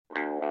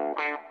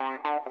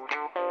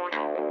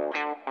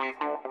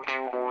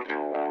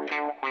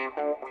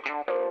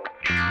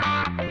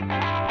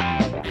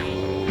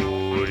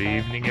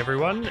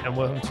everyone, and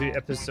welcome to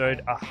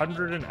episode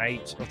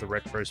 108 of the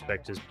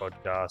Retrospectors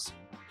podcast,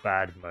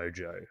 Bad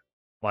Mojo.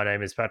 My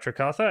name is Patrick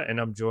Arthur, and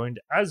I'm joined,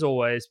 as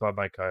always, by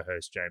my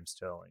co-host, James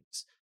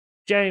Sterlings.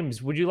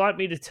 James, would you like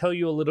me to tell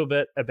you a little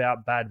bit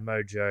about Bad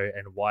Mojo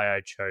and why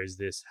I chose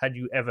this? Had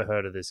you ever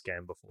heard of this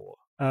game before?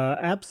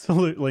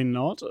 Absolutely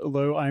not,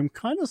 although I'm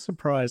kind of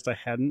surprised I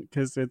hadn't,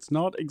 because it's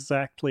not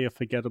exactly a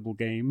forgettable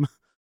game.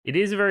 It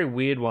is a very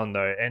weird one,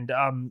 though, and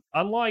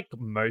unlike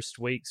most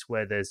weeks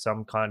where there's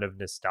some kind of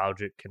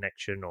nostalgic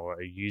connection or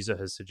a user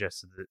has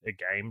suggested a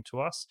game to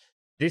us,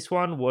 this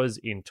one was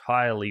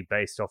entirely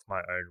based off my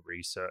own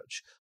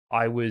research.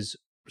 I was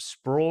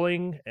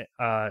sprawling,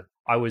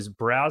 I was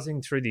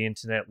browsing through the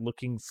internet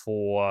looking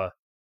for,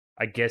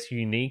 I guess,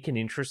 unique and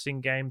interesting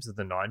games of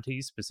the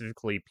 90s,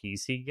 specifically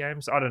PC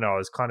games. I don't know, I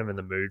was kind of in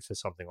the mood for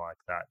something like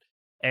that.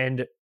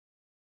 And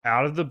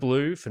out of the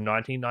blue, for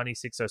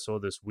 1996, I saw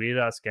this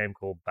weird-ass game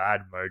called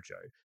Bad Mojo.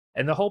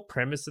 And the whole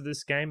premise of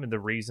this game and the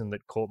reason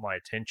that caught my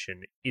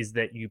attention is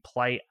that you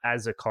play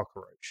as a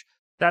cockroach.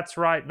 That's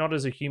right, not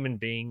as a human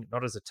being,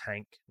 not as a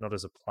tank, not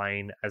as a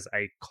plane, as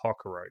a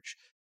cockroach.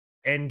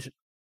 And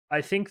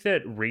I think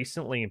that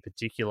recently, in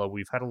particular,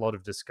 we've had a lot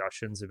of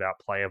discussions about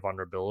player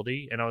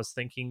vulnerability, and I was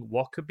thinking,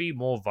 what could be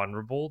more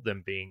vulnerable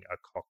than being a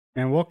cockroach?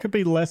 And what could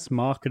be less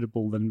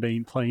marketable than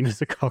being playing as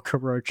a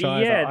cockroach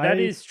either? Yeah, that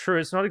is true.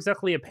 It's not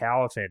exactly a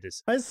power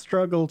fantasy. I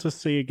struggle to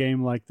see a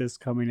game like this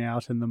coming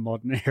out in the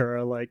modern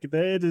era. Like,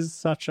 it is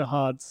such a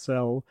hard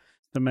sell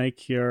to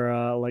make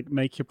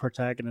your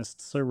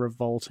protagonist so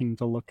revolting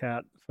to look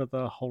at for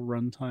the whole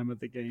runtime of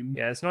the game.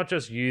 Yeah, it's not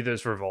just you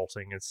that's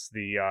revolting, it's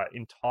the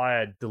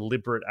entire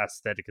deliberate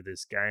aesthetic of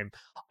this game.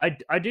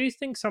 I do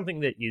think something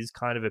that is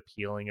kind of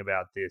appealing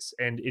about this,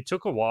 and it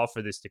took a while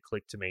for this to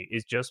click to me,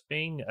 is just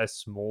being a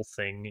small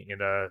thing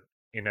in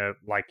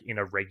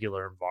a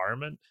regular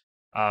environment.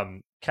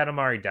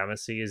 Katamari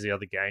Damacy is the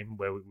other game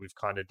where we've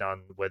kind of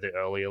done where the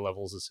earlier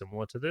levels are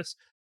similar to this.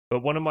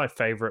 But one of my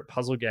favorite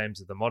puzzle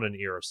games of the modern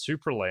era,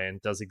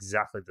 Superland, does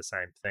exactly the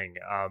same thing.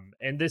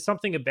 And there's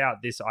something about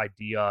this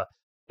idea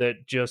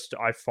that just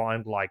I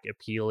find like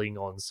appealing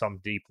on some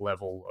deep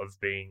level of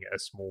being a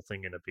small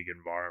thing in a big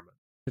environment.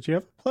 Did you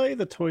ever play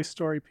the Toy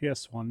Story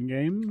PS1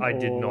 game? I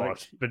did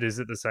not, but is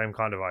it the same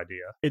kind of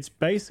idea? It's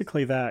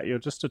basically that. You're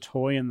just a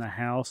toy in the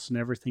house and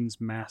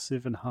everything's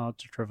massive and hard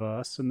to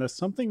traverse. And there's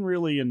something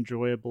really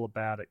enjoyable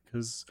about it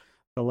because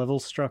the level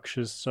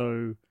structure's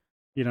so,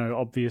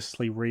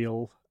 obviously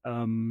real.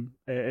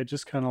 It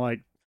just kind of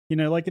like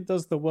it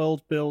does the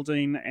world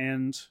building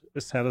and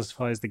it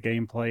satisfies the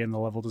gameplay and the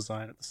level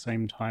design at the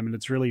same time, and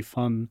it's really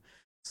fun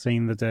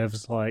seeing the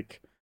devs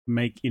like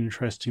make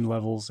interesting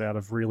levels out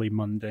of really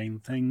mundane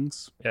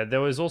things. Yeah,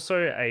 there was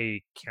also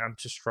a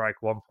Counter-Strike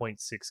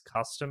 1.6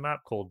 custom map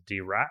called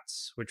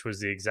D-Rats, which was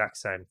the exact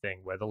same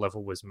thing, where the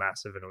level was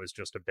massive and it was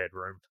just a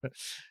bedroom.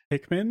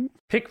 Pikmin?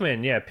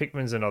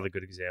 Pikmin's another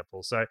good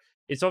example. So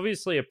it's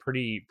obviously a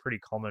pretty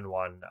common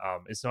one.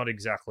 It's not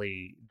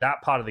exactly,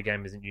 that part of the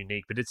game isn't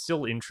unique, but it's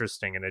still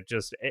interesting, and it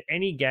just,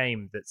 any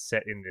game that's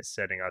set in this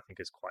setting, I think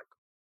is quite cool.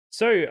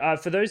 So,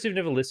 for those who've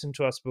never listened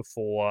to us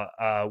before,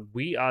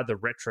 we are the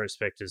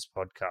Retrospectors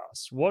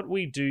podcast. What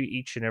we do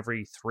each and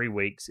every 3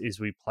 weeks is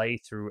we play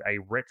through a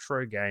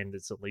retro game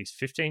that's at least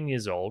 15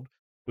 years old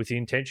with the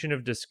intention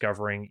of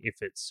discovering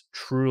if it's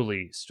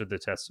truly stood the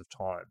test of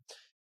time.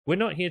 We're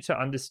not here to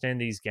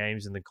understand these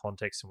games in the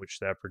context in which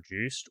they're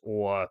produced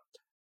or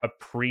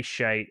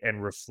appreciate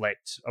and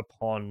reflect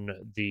upon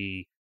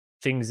the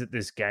things that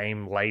this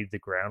game laid the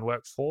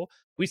groundwork for.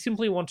 We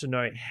simply want to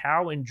know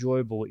how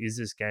enjoyable is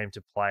this game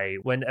to play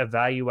when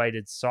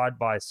evaluated side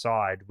by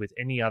side with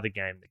any other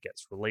game that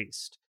gets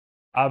released.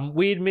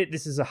 We admit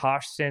this is a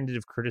harsh standard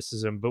of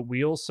criticism, but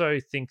we also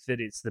think that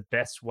it's the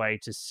best way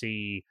to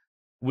see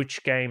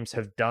which games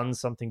have done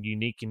something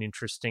unique and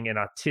interesting and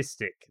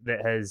artistic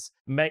that has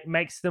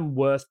makes them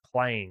worth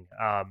playing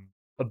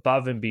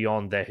above and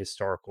beyond their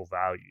historical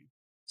value.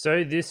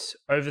 So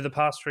over the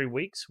past 3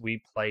 weeks,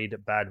 we played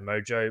Bad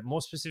Mojo.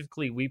 More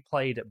specifically, we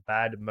played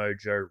Bad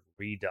Mojo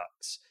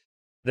Redux.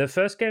 The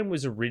first game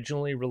was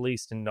originally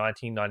released in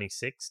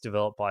 1996,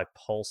 developed by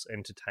Pulse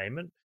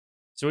Entertainment.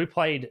 So we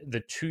played the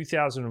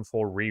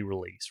 2004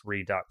 re-release,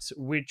 Redux,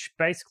 which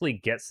basically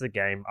gets the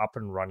game up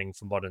and running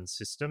for modern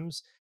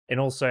systems and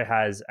also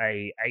has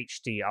a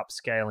HD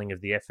upscaling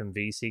of the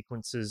FMV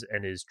sequences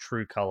and is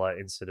true color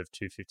instead of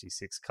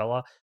 256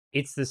 color.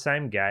 It's the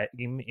same game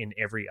in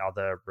every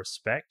other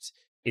respect.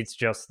 It's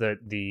just that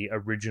the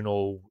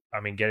original,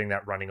 getting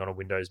that running on a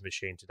Windows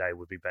machine today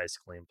would be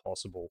basically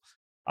impossible.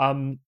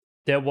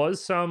 There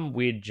was some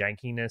weird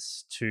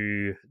jankiness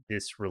to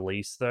this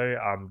release, though.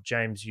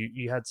 James,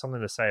 you had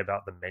something to say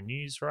about the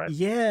menus, right?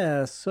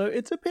 Yeah, so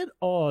it's a bit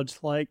odd.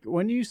 Like,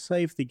 when you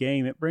save the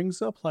game, it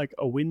brings up, like,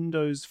 a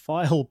Windows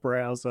file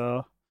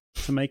browser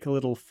to make a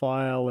little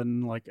file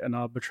in, like, an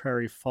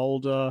arbitrary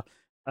folder.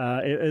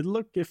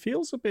 It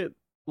feels a bit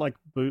like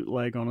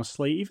bootleg,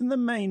 honestly. Even the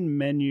main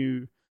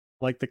menu,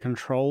 like the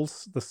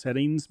controls, the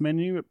settings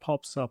menu, it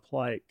pops up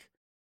like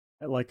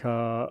like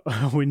a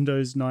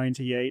Windows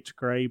 98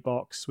 gray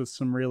box with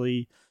some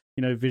really,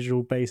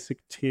 Visual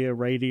Basic tier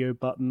radio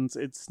buttons.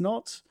 It's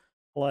not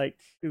like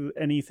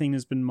anything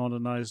has been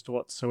modernized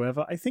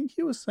whatsoever. I think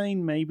you were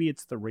saying maybe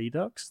it's the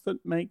Redux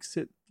that makes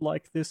it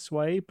like this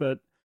way, but it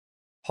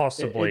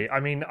Possibly. I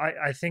mean,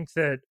 I think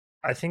that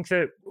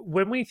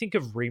when we think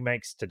of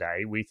remakes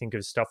today, we think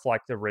of stuff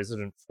like the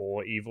Resident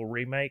 4 Evil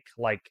remake,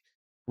 like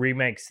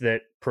remakes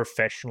that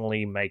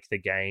professionally make the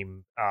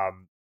game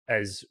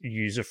as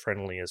user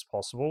friendly as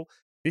possible.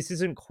 This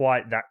isn't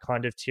quite that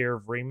kind of tier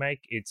of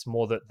remake. It's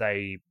more that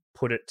they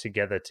put it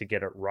together to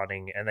get it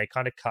running, and they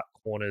kind of cut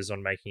corners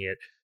on making it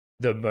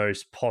the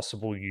most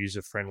possible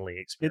user friendly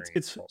experience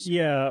it's possible.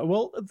 yeah,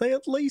 well, they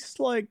at least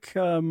like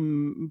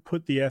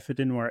put the effort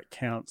in where it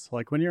counts.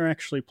 Like when you're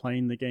actually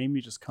playing the game,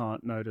 you just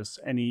can't notice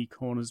any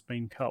corners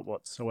being cut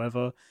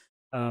whatsoever.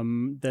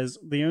 There's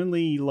the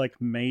only like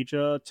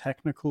major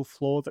technical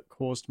flaw that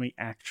caused me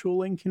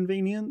actual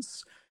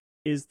inconvenience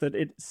is that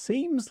it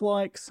seems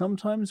like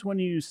sometimes when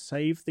you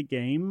save the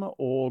game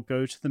or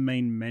go to the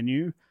main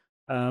menu,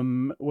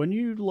 when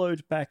you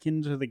load back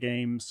into the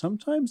game,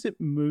 sometimes it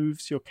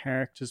moves your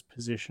character's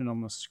position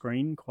on the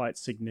screen quite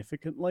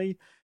significantly,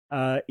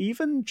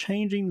 even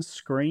changing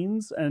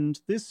screens. And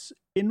this,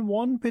 in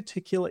one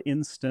particular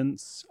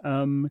instance,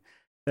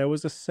 there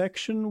was a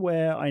section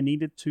where I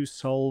needed to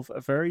solve a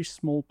very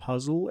small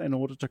puzzle in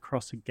order to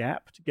cross a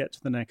gap to get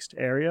to the next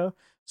area.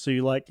 So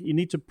you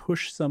need to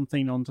push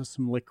something onto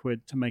some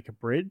liquid to make a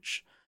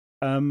bridge.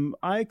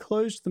 I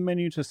closed the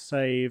menu to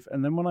save,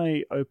 and then when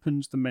I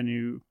opened the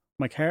menu,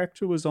 my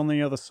character was on the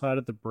other side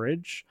of the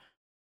bridge,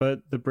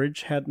 but the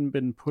bridge hadn't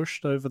been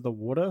pushed over the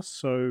water,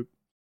 so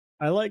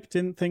I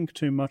didn't think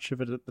too much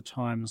of it at the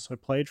time, so I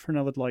played for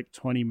another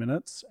 20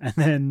 minutes, and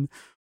then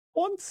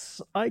once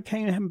I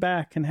came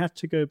back and had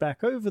to go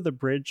back over the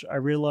bridge, I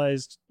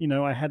realized,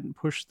 I hadn't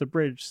pushed the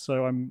bridge,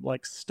 so I'm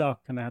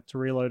stuck and I had to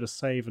reload a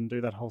save and do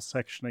that whole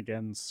section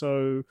again.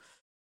 So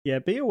yeah,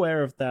 be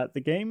aware of that. The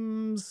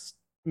game's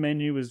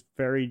menu is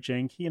very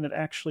janky, and it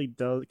actually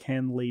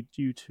can lead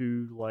you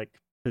to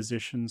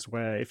positions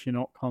where if you're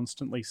not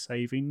constantly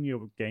saving,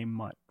 your game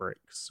might break.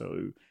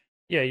 So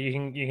Yeah,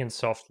 you can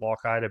soft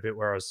lock. I had a bit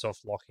where I was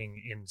soft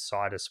locking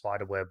inside a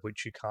spider web,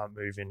 which you can't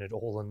move in at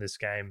all in this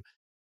game.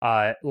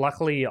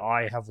 Luckily,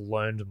 I have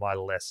learned my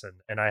lesson,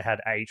 and I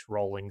had 8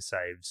 rolling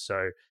saves,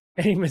 so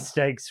any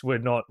mistakes were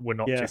not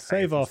yeah, too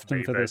save painful for often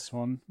me. for But this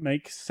one.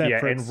 Make yeah,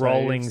 separate and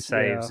rolling saves.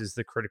 saves Yeah. is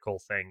the critical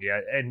thing. Yeah,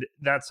 and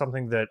that's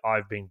something that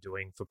I've been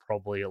doing for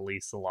probably at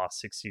least the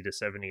last 60 to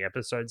 70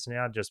 episodes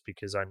now, just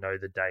because I know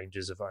the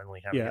dangers of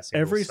only having Yeah, a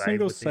single every save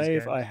single with these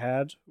save I games.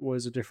 had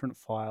was a different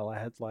file. I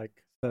had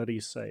 30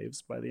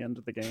 saves by the end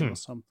of the game or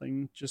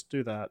something. Just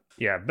do that.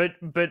 Yeah, but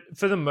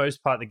for the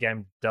most part, the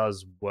game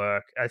does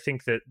work. I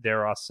think that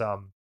there are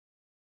some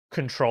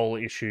control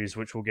issues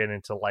which we'll get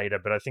into later,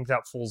 but I think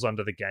that falls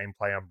under the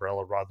gameplay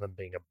umbrella rather than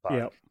being a bug.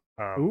 Yep.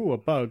 Um, Ooh, a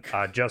bug.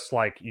 just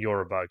like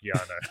you're a bug, yeah,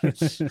 I know.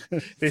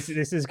 This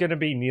is going to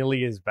be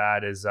nearly as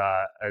bad as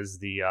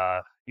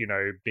the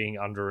being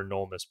under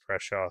enormous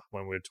pressure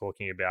when we're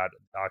talking about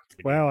Arc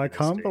Wow, I can't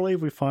Dynasty.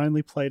 believe we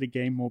finally played a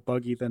game more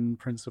buggy than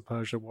Prince of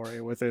Persia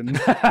Warrior Within.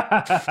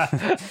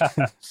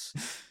 Yeah.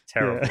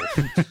 Terrible.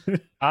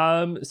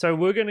 So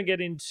we're going to get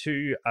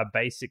into a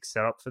basic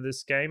setup for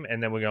this game,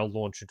 and then we're going to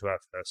launch into our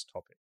first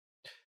topic.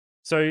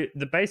 So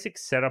the basic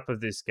setup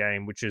of this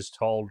game, which is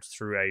told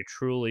through a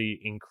truly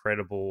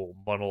incredible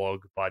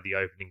monologue by the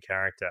opening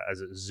character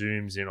as it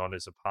zooms in on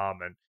his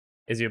apartment,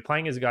 is you're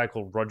playing as a guy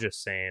called Roger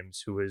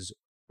Sams who has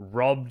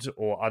robbed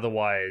or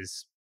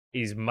otherwise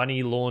is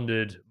money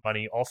laundered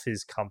money off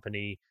his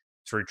company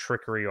through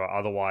trickery or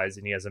otherwise,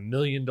 and he has $1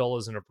 million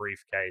in a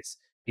briefcase.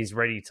 He's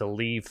ready to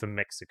leave for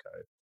Mexico.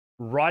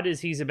 Right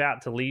as he's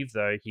about to leave,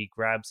 though, he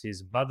grabs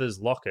his mother's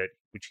locket,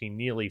 which he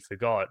nearly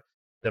forgot.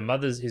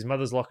 His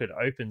mother's locket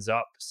opens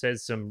up,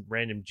 says some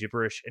random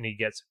gibberish, and he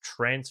gets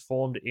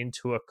transformed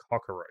into a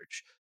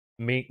cockroach,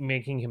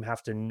 making him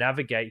have to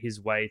navigate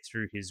his way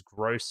through his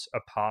gross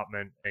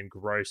apartment and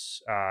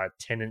gross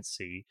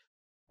tenancy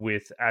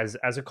with as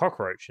a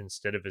cockroach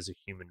instead of as a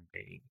human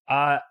being.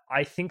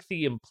 I think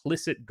the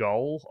implicit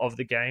goal of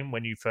the game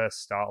when you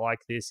first start like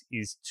this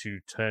is to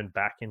turn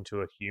back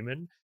into a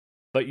human,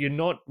 but you're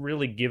not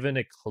really given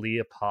a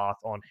clear path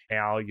on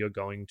how you're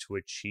going to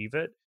achieve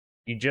it.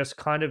 You just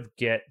kind of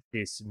get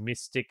this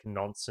mystic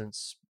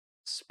nonsense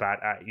spat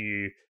at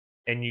you,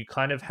 and you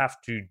kind of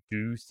have to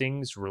do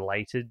things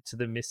related to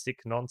the mystic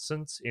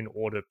nonsense in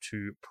order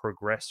to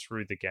progress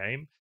through the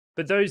game.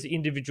 But those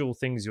individual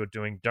things you're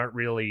doing they're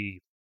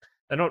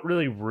not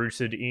really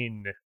rooted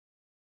in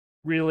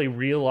really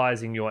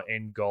realizing your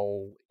end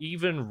goal,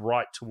 even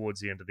right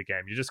towards the end of the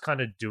game. You're just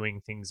kind of doing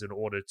things in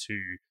order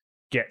to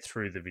get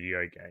through the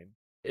video game.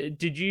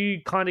 Did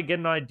you kind of get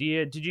an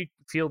idea? Did you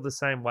feel the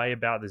same way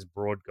about this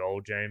broad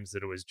goal, James,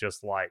 that it was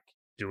just like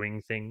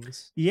doing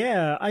things?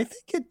 Yeah, I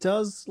think it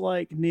does,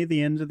 near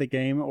the end of the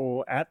game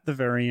or at the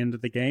very end of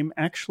the game,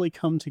 actually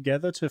come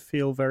together to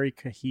feel very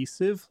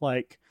cohesive.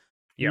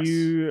 Yes.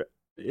 You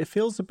it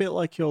feels a bit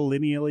like you're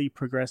linearly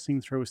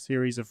progressing through a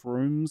series of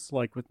rooms,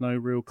 like with no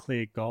real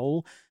clear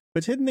goal.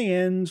 But in the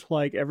end,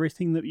 like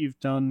everything that you've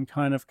done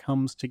kind of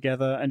comes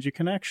together, and you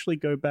can actually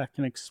go back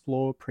and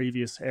explore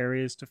previous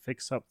areas to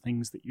fix up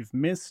things that you've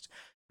missed.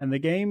 And the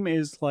game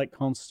is like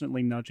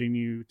constantly nudging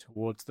you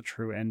towards the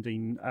true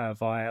ending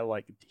via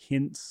like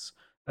hints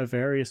of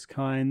various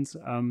kinds.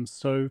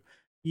 So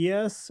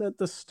yes, at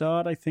the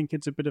start, I think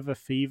it's a bit of a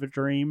fever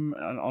dream.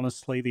 And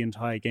honestly, the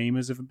entire game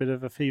is a bit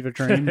of a fever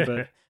dream.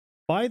 But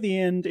by the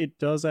end, it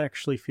does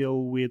actually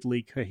feel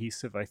weirdly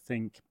cohesive, I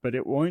think. But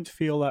it won't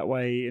feel that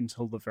way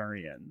until the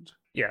very end.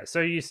 Yeah,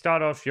 so you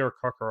start off, you're a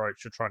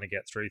cockroach, you're trying to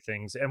get through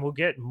things, and we'll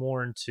get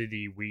more into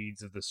the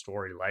weeds of the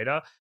story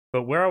later.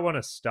 But where I want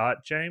to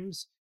start,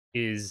 James,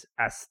 is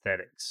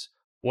aesthetics.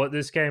 What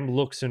this game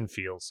looks and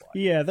feels like.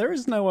 Yeah, there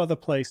is no other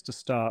place to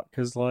start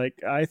because,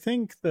 like, I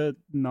think that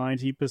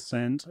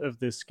 90% of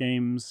this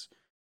game's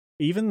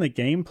even the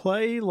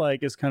gameplay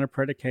like is kind of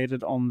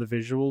predicated on the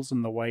visuals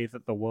and the way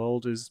that the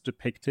world is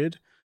depicted.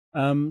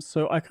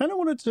 So I kind of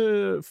wanted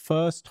to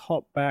first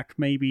hop back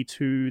maybe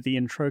to the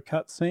intro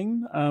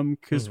cutscene,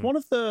 because Mhm. one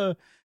of the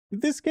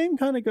this game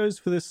kind of goes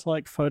for this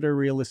like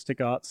photorealistic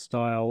art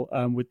style,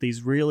 with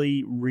these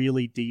really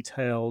really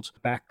detailed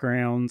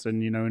backgrounds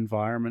and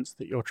environments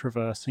that you're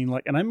traversing,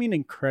 like, and I mean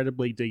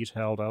incredibly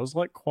detailed. I was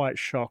like quite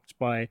shocked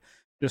by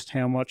just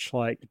how much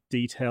like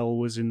detail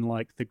was in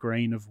like the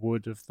grain of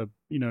wood of the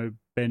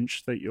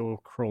bench that you're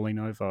crawling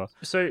over.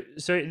 So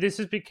this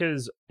is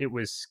because it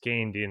was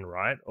scanned in,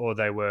 right? Or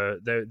there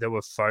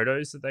were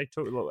photos that they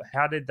took.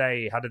 How did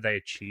they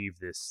achieve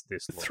this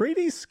look?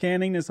 3D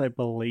scanning is, I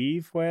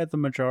believe, where the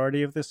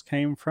majority of this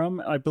came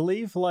from. I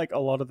believe like a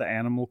lot of the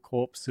animal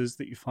corpses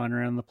that you find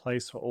around the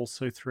place were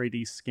also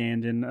 3D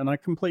scanned in, and I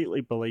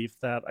completely believe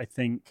that. I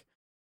think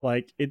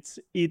like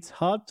it's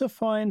hard to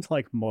find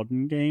like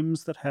modern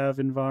games that have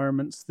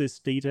environments this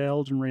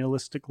detailed and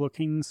realistic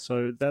looking,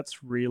 so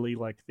that's really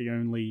like the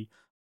only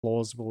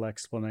plausible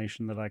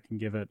explanation that I can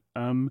give it.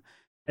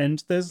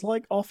 And there's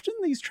like often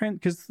these trends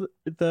because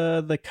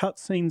the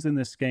cutscenes in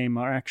this game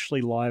are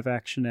actually live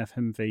action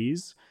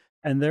FMVs,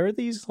 and there are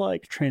these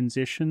like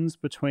transitions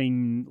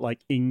between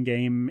like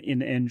in-game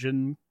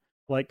in-engine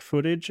like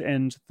footage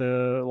and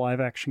the live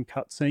action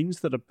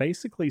cutscenes that are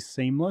basically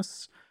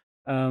seamless.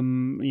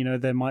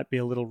 There might be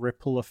a little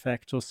ripple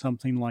effect or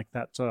something like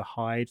that to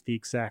hide the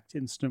exact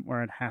instant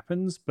where it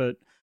happens, but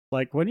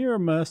like when you're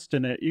immersed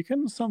in it, you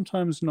can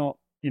sometimes not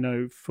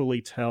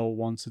fully tell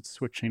once it's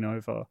switching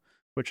over,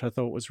 which I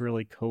thought was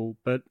really cool.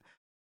 But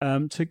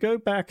to go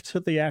back to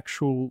the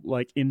actual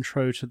like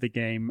intro to the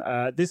game,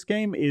 this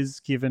game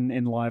is given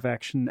in live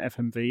action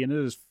FMV, and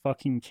it is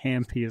fucking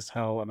campy as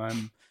hell, and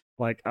I'm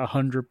like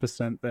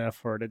 100% there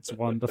for it. It's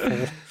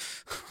wonderful.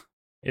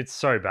 It's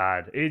so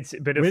bad. But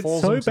it It's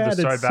falls so into the bad,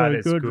 so it's bad so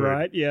it's good, good.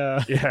 right?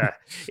 Yeah. Yeah,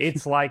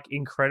 it's like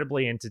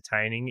incredibly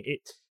entertaining.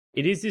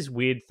 It is this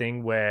weird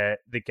thing where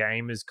the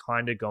game is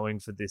kind of going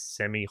for this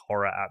semi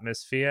horror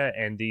atmosphere,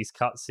 and these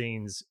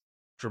cutscenes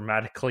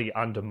dramatically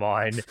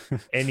undermine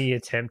any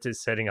attempt at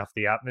setting up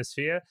the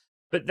atmosphere.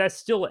 But they're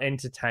still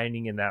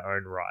entertaining in their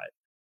own right.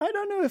 I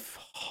don't know if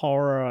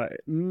horror.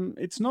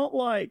 It's not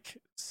like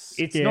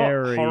It's not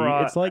scary.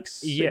 horror, It's like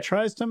yeah. it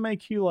tries to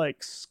make you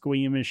like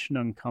squeamish and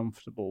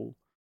uncomfortable.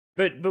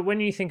 But when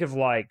you think of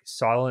like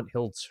Silent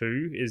Hill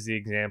 2 is the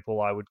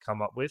example I would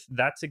come up with.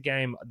 That's a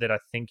game that I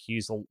think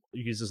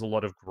uses a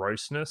lot of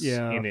grossness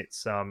Yeah, in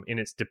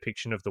its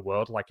depiction of the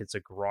world. Like it's a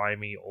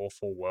grimy,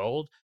 awful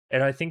world,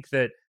 and I think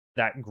that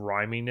that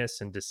griminess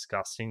and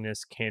disgustingness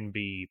can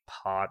be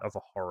part of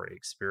a horror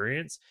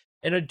experience.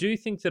 And I do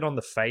think that on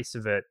the face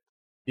of it,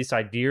 this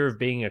idea of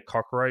being a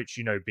cockroach,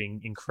 being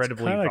it's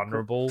incredibly kind of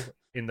vulnerable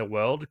in the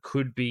world,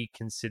 could be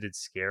considered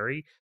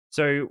scary.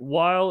 So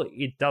while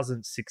it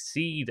doesn't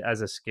succeed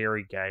as a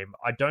scary game,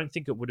 I don't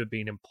think it would have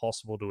been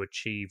impossible to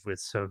achieve with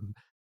some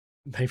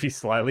maybe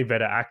slightly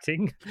better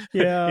acting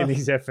in yeah.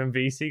 these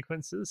FMV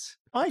sequences.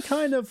 I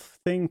kind of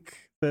think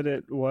that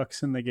it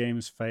works in the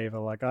game's favor.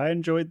 Like I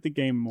enjoyed the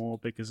game more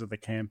because of the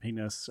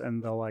campiness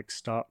and the like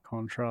stark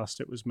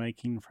contrast it was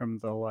making from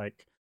the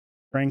like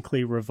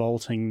frankly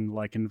revolting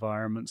like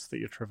environments that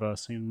you're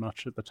traversing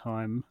much of the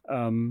time.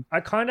 I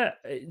kind of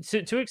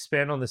to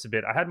expand on this a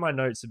bit. I had my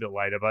notes a bit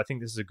later, but I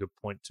think this is a good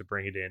point to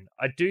bring it in.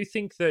 I do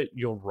think that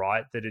you're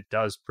right that it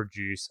does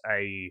produce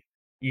a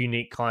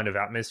unique kind of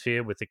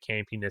atmosphere with the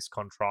campiness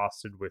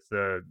contrasted with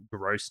the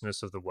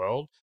grossness of the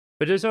world.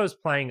 But as I was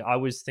playing, I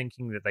was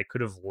thinking that they could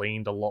have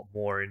leaned a lot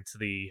more into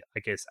the, I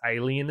guess,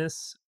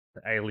 alienness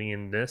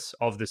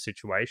of the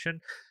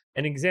situation.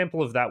 An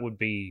example of that would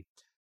be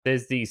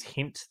there's these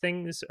hint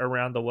things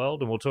around the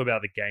world, and we'll talk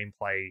about the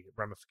gameplay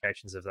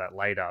ramifications of that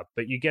later.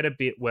 But you get a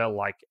bit where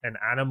like an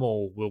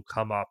animal will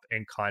come up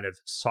and kind of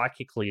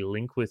psychically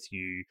link with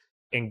you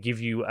and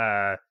give you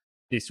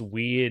this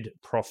weird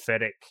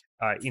prophetic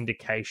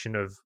indication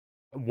of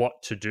what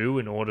to do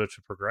in order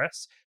to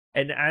progress.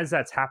 And as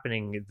that's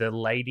happening, the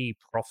lady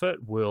prophet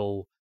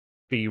will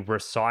be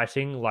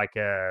reciting like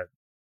a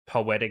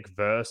poetic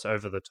verse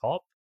over the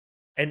top,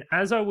 And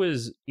as I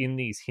was in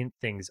these hint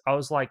things, I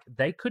was like,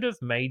 they could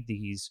have made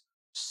these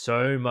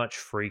so much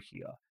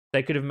freakier.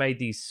 They could have made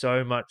these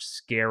so much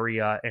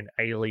scarier and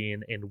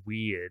alien and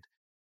weird.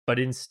 But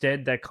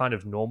instead, they're kind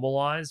of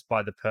normalized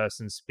by the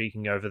person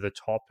speaking over the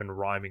top and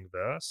rhyming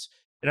verse.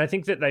 And I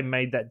think that they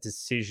made that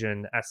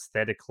decision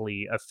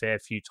aesthetically a fair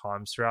few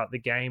times throughout the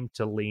game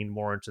to lean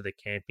more into the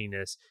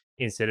campiness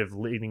instead of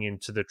leaning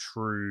into the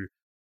true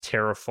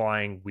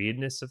terrifying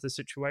weirdness of the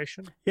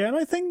situation. Yeah, and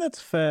I think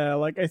that's fair.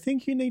 Like, I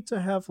think you need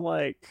to have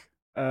like,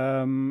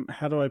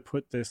 how do I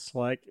put this?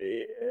 Like,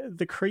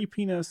 the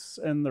creepiness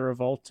and the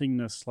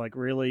revoltingness. Like,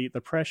 really,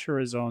 the pressure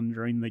is on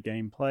during the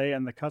gameplay,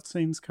 and the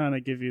cutscenes kind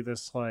of give you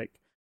this like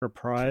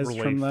reprise from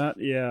Relief. that.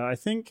 Yeah, I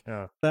think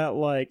Yeah. that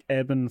like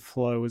ebb and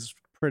flow is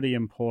pretty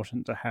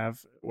important to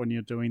have when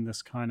you're doing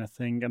this kind of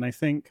thing, and I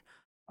think.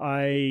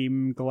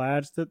 I'm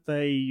glad that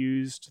they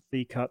used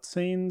the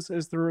cutscenes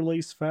as the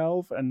release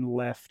valve and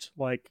left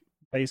like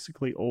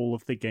basically all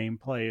of the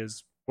gameplay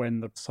is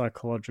when the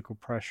psychological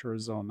pressure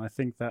is on. I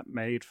think that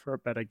made for a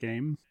better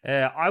game.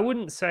 I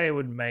wouldn't say it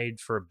would made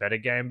for a better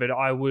game, but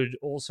I would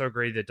also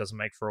agree that it doesn't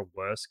make for a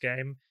worse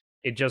game.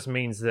 It just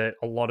means that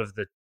a lot of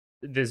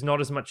there's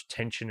not as much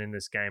tension in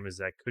this game as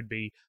there could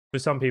be. For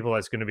some people,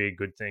 that's going to be a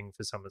good thing.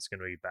 For some, it's going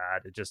to be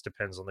bad. It just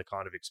depends on the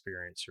kind of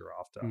experience you're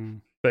after.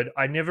 Mm. But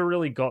I never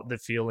really got the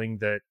feeling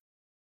that,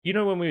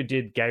 when we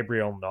did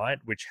Gabriel Knight,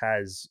 which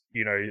has,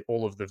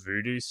 all of the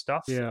voodoo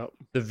stuff, Yeah.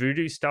 the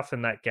voodoo stuff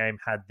in that game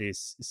had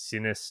this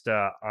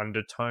sinister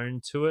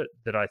undertone to it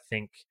that I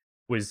think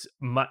was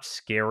much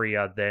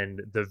scarier than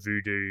the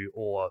voodoo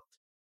or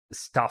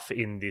stuff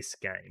in this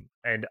game.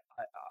 And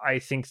I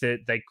think that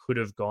they could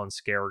have gone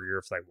scarier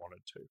if they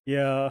wanted to.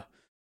 Yeah.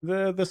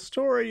 The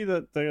story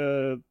that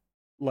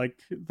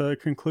the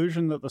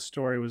conclusion that the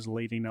story was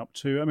leading up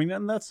to, I mean,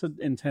 and that's an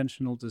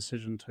intentional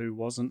decision too,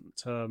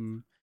 wasn't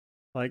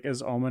like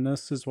as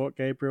ominous as what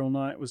Gabriel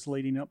Knight was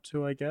leading up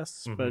to, I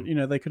guess. But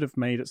Mm-hmm. they could have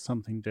made it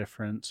something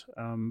different.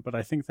 But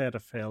I think they had a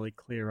fairly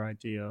clear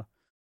idea.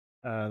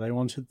 They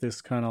wanted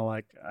this kind of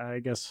like, I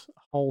guess,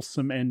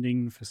 wholesome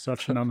ending for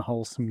such an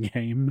unwholesome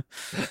game.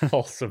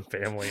 Wholesome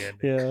family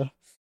ending. Yeah.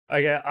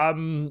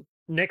 Okay.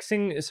 Next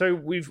thing. So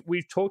we've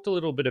talked a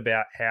little bit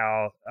about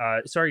how.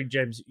 Sorry,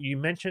 James. You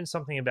mentioned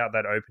something about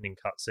that opening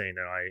cutscene,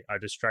 and I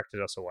distracted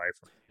us away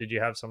from it. Did you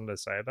have something to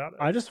say about it?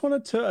 I just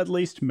wanted to at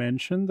least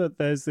mention that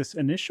there's this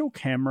initial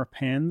camera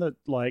pan that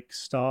like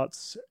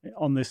starts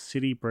on this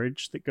city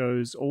bridge that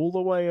goes all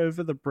the way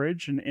over the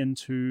bridge and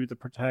into the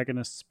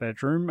protagonist's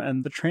bedroom,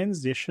 and the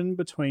transition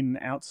between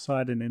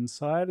outside and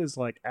inside is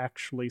like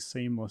actually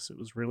seamless. It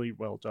was really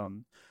well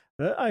done.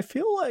 I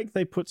feel like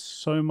they put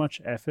so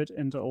much effort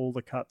into all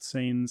the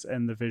cutscenes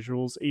and the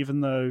visuals,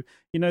 even though,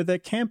 they're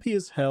campy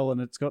as hell and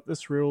it's got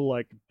this real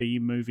like B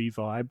movie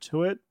vibe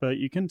to it, but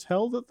you can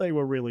tell that they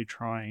were really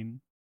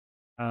trying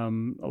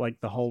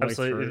like the whole way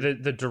Absolutely. through.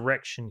 The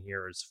direction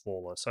here is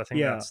flawless. I think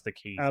Yeah, that's the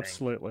key thing.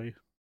 absolutely.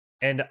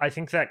 And I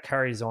think that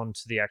carries on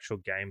to the actual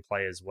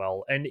gameplay as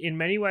well. And in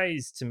many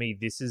ways, to me,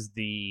 this is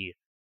the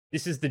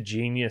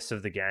genius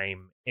of the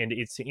game, and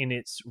it's in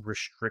its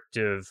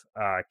restrictive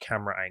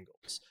camera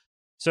angles.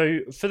 So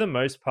for the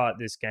most part,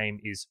 this game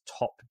is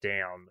top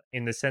down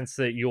in the sense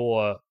that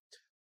you're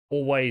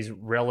always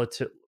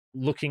relative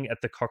looking at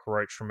the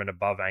cockroach from an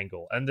above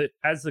angle, and that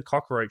as the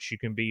cockroach, you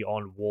can be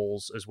on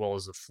walls as well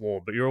as the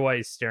floor, but you're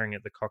always staring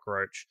at the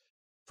cockroach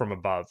from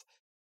above.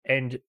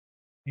 And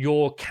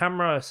your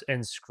camera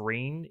and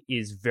screen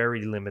is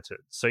very limited.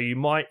 So you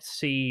might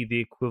see the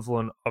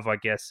equivalent of, I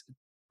guess,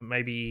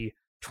 maybe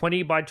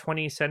 20 by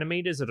 20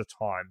 centimeters at a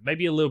time,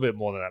 maybe a little bit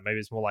more than that. Maybe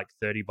it's more like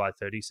 30 by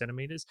 30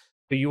 centimeters,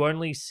 but you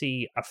only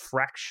see a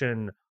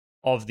fraction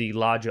of the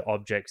larger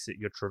objects that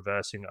you're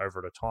traversing over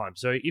at a time.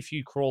 So if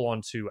you crawl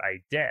onto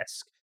a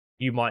desk,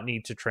 you might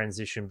need to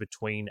transition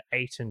between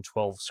 8 and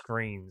 12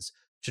 screens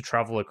to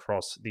travel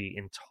across the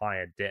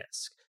entire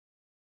desk.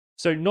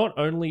 So not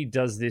only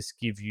does this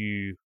give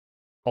you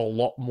a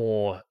lot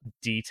more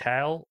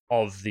detail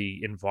of the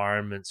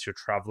environments you're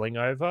traveling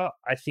over,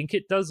 I think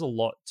it does a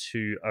lot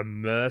to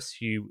immerse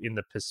you in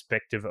the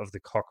perspective of the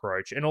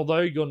cockroach. And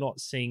although you're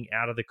not seeing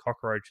out of the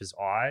cockroach's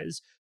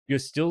eyes, you're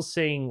still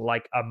seeing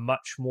like a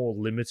much more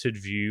limited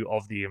view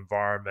of the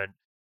environment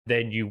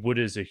than you would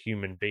as a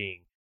human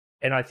being.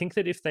 And I think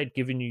that if they'd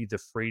given you the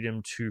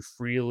freedom to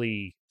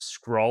freely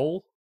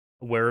scroll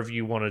wherever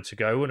you wanted to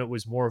go, and it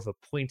was more of a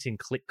point and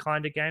click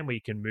kind of game where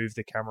you can move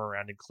the camera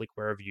around and click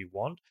wherever you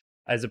want,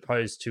 as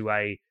opposed to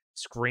a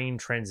screen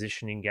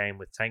transitioning game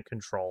with tank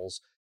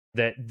controls,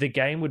 that the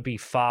game would be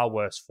far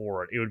worse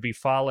for it. It would be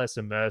far less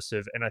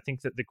immersive, and I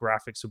think that the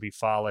graphics would be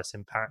far less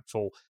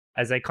impactful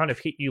as they kind of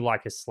hit you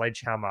like a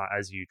sledgehammer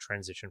as you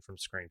transition from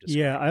screen to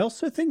screen. Yeah, I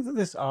also think that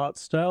this art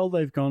style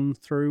they've gone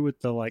through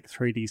with the like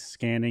 3D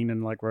scanning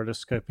and like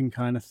rotoscoping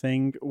kind of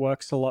thing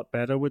works a lot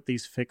better with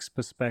these fixed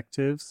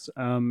perspectives.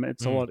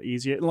 It's a Mm. lot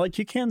easier. Like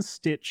you can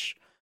stitch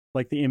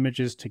like the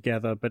images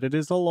together, but it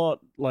is a lot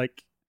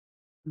like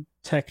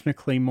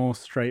technically more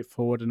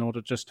straightforward in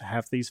order just to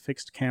have these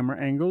fixed camera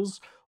angles.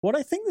 What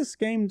I think this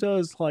game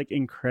does like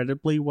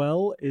incredibly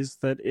well is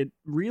that it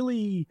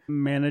really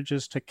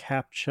manages to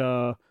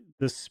capture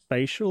the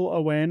spatial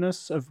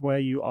awareness of where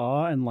you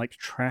are and like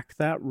track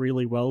that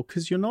really well,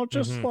 because you're not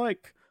just Hmm.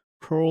 like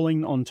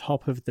crawling on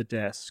top of the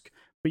desk,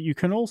 but you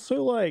can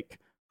also like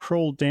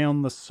crawl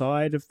down the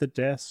side of the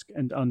desk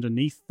and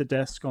underneath the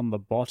desk on the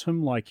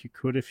bottom like you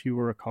could if you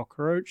were a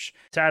cockroach.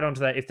 To add on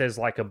to that, if there's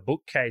like a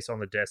bookcase on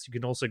the desk, you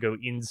can also go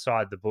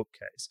inside the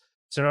bookcase.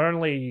 So not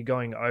only are you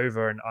going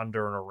over and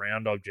under and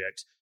around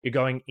objects, you're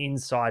going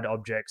inside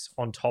objects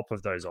on top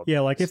of those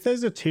Yeah, like objects. if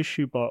there's a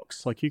tissue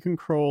box, like you can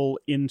crawl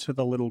into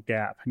the little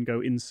gap and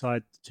go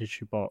inside the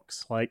tissue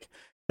box. Like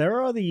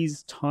there are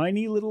these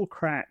tiny little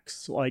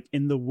cracks like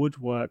in the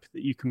woodwork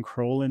that you can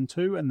crawl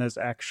into, and there's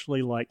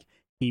actually like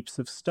heaps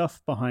of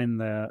stuff behind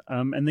there.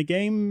 And the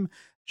game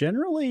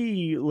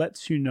generally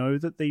lets you know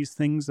that these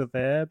things are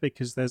there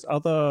because there's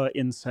other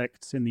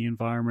insects in the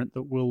environment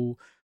that will,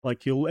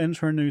 like, you'll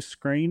enter a new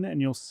screen and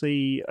you'll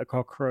see a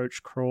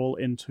cockroach crawl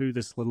into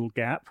this little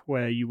gap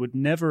where you would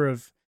never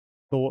have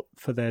thought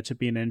for there to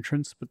be an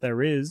entrance, but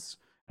there is.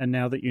 And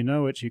now that you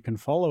know it, you can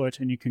follow it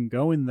and you can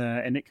go in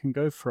there, and it can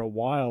go for a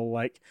while.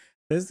 Like,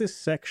 there's this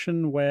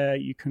section where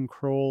you can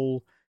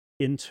crawl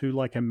into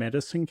like a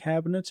medicine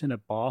cabinet in a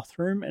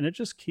bathroom, and it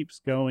just keeps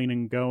going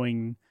and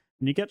going.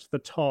 And you get to the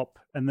top,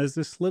 and there's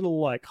this little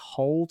like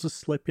hole to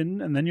slip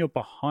in, and then you're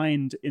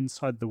behind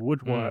inside the Mm.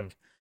 woodwork.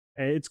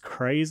 It's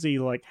crazy,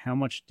 like how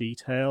much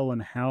detail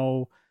and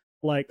how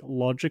like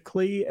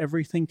logically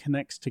everything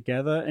connects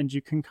together, and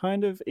you can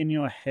kind of in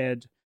your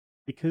head,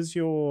 because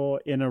you're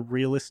in a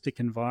realistic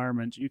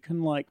environment, you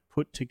can like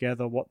put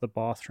together what the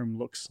bathroom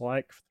looks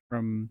like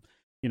from,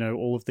 you know,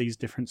 all of these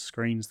different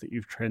screens that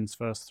you've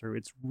transversed through.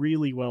 It's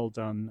really well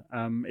done.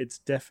 It's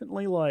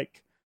definitely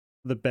like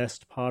the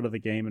best part of the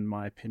game in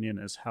my opinion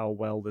is how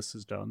well this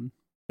is done.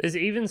 There's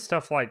even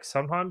stuff like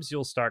sometimes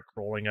you'll start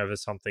crawling over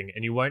something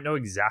and you won't know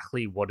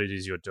exactly what it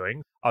is you're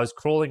doing. I was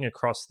crawling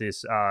across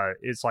this,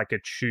 it's like a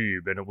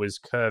tube and it was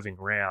curving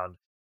round.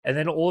 And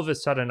then all of a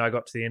sudden I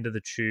got to the end of the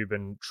tube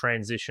and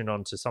transitioned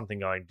onto something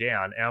going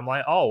down. And I'm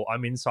like, oh,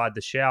 I'm inside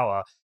the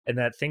shower. And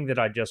that thing that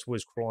I just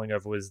was crawling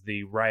over was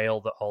the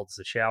rail that holds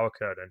the shower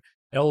curtain.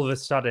 And all of a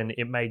sudden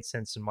it made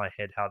sense in my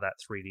head how that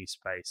 3D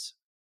space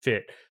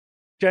fit.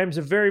 James,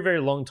 a very, very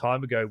long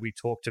time ago, we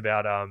talked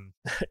about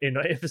in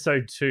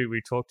episode 2,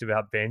 we talked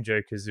about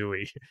Banjo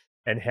Kazooie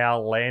and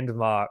how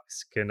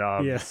landmarks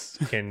Yes.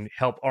 can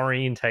help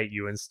orientate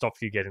you and stop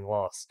you getting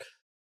lost.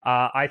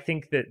 I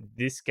think that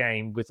this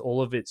game, with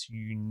all of its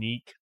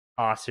unique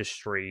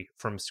artistry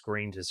from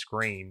screen to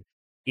screen,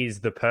 is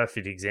the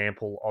perfect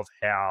example of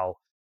how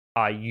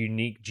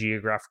unique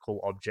geographical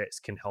objects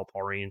can help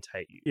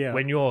orientate you. Yeah.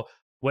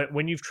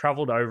 When you've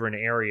traveled over an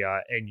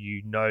area and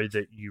you know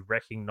that you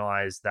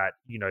recognize that,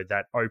 you know,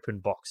 that open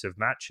box of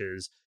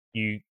matches,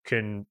 you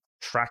can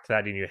track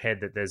that in your head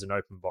that there's an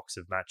open box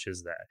of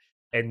matches there.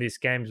 And this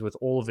game's, with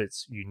all of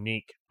its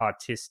unique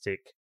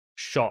artistic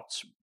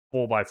shots,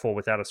 4x4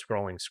 without a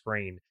scrolling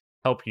screen,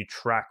 help you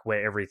track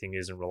where everything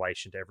is in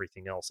relation to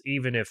everything else,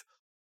 even if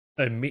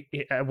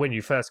when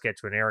you first get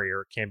to an area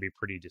it can be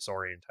pretty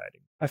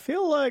disorientating. I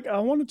feel like I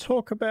want to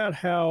talk about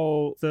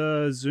how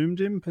the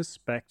zoomed in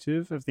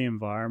perspective of the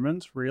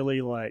environment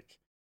really, like,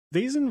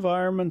 these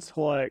environments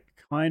are like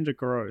kind of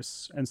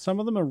gross, and some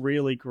of them are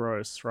really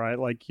gross, right?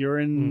 Like you're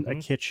in a Hmm.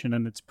 kitchen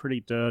and it's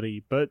pretty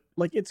dirty, but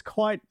like it's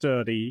quite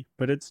dirty,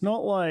 but it's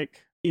not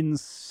like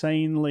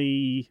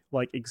insanely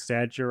like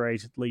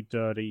exaggeratedly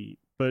dirty.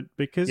 But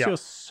because Yeah. you're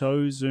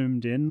so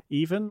zoomed in,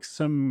 even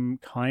some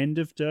kind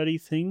of dirty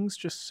things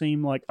just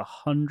seem like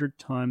 100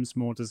 times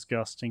more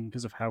disgusting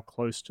because of how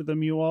close to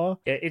them you are.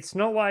 It's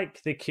not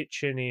like the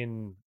kitchen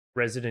in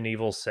Resident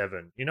Evil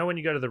 7. You know, when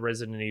you go to the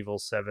Resident Evil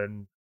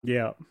 7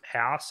 Yeah,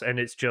 house and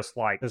it's just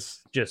like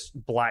it's just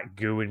black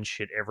goo and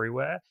shit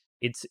everywhere.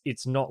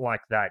 It's not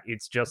like that.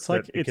 It's just that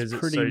like it's because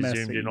it's pretty so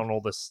zoomed in messy. on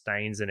all the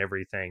stains and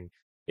everything,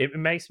 it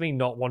makes me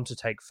not want to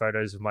take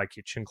photos of my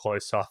kitchen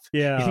close up in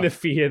Yeah, the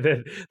fear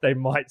that they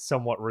might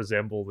somewhat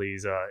resemble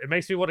these. It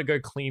makes me want to go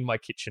clean my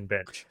kitchen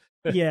bench.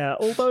 yeah.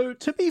 Although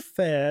to be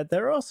fair,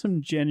 there are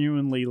some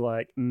genuinely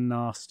like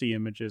nasty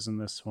images in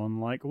this one.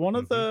 Like one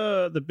of Hmm.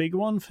 the big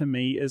one for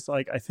me is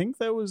like I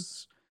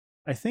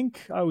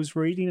think I was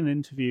reading an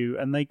interview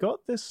and they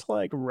got this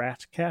like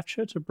rat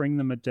catcher to bring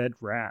them a dead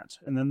rat,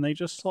 and then they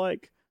just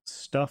like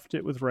stuffed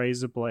it with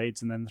razor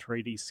blades and then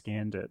 3D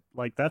scanned it.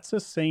 Like that's a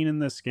scene in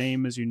this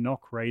game as you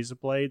knock razor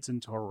blades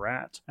into a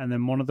rat, and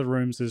then one of the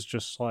rooms is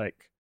just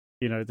like,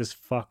 you know, this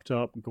fucked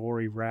up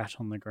gory rat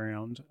on the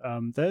ground.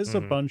 There's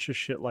a Hmm. bunch of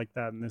shit like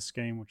that in this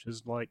game, which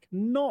is like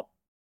not,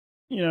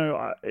 you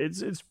know,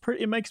 it's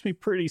pretty. It makes me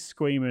pretty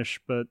squeamish,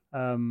 but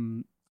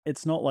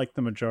It's not like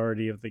the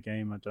majority of the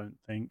game, I don't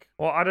think.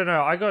 Well, I don't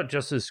know. I got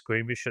just as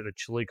squeamish at the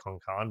chili con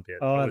carne bit.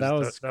 Oh, that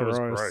was That was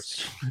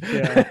gross. gross.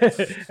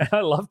 Yeah. And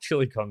I love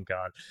chili con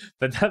carne,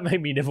 but that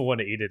made me never want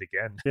to eat it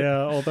again.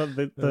 Yeah, although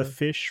the Uh,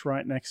 fish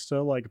right next to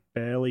her, like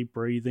barely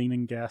breathing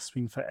and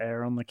gasping for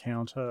air on the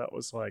counter, that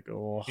was like,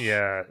 oh,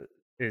 yeah,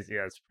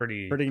 it's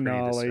pretty pretty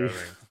gnarly.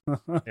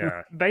 disturbing.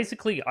 Yeah.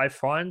 Basically, I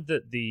find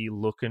that the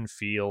look and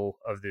feel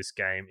of this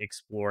game,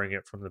 exploring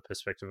it from the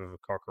perspective of a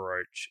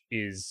cockroach,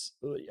 is,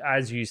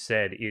 as you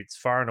said, it's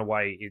far and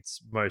away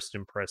its most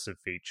impressive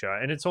feature,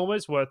 and it's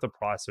almost worth the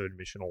price of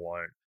admission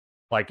alone.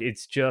 Like,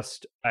 it's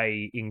just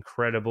a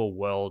incredible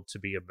world to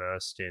be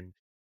immersed in,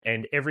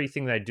 and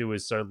everything they do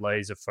is so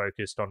laser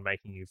focused on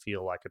making you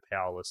feel like a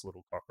powerless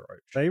little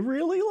cockroach. They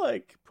really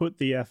like put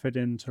the effort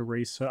into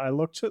research. I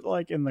looked at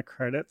like in the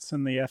credits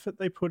and the effort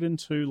they put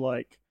into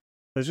like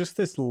there's just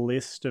this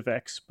list of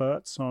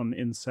experts on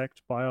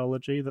insect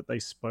biology that they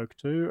spoke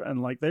to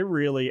and like they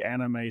really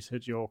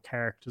animated your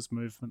character's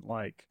movement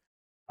like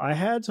I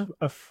had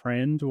a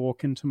friend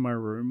walk into my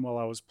room while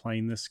I was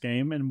playing this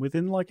game, and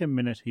within like a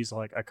minute, he's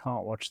like, "I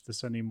can't watch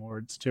this anymore.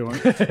 It's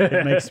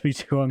it makes me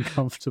too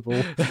uncomfortable."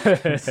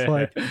 It's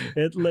like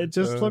it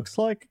just Uh, looks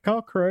like a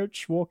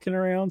cockroach walking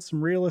around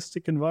some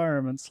realistic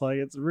environments. Like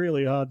it's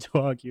really hard to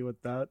argue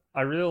with that.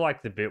 I really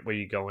like the bit where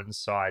you go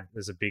inside.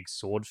 There's a big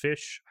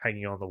swordfish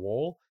hanging on the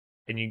wall,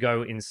 and you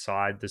go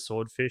inside the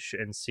swordfish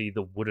and see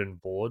the wooden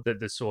board that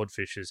the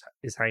swordfish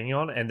is hanging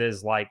on. And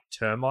there's like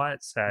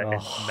termites and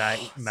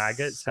Oh,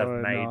 maggots have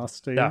so made their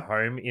nasty.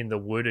 home in the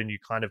wood, and you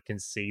kind of can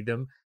see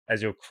them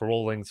as you're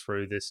crawling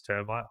through this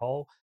termite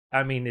hole.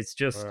 I mean, it's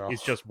Ugh.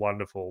 just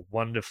wonderful,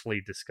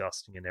 wonderfully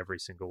disgusting in every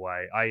single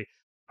way.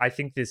 I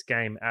think this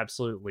game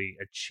absolutely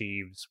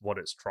achieves what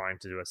it's trying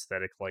to do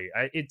aesthetically.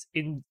 It's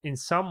in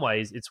some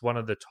ways it's one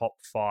of the top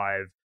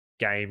 5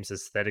 games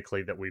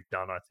aesthetically that we've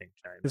done, I think,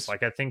 James. This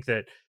Like, I think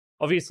that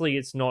obviously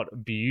it's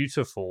not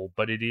beautiful,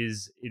 but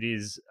it's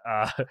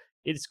oh,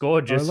 it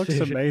gorgeous. looks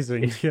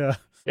amazing. Yeah.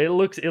 It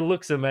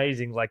looks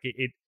amazing. Like,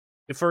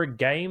 for a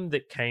game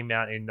that came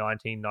out in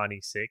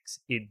 1996,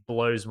 it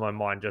blows my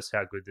mind just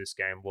how good this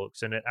game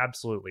looks, and it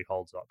absolutely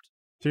holds up.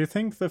 Do you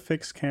think the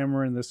fixed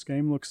camera in this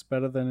game looks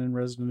better than in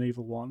Resident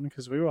Evil 1?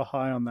 Because we were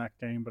high on that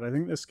game, but I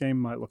think this game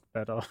might look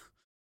better.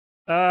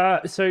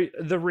 So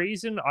the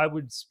reason I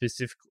would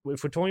specifically,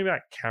 if we're talking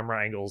about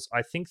camera angles,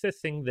 I think the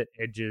thing that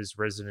edges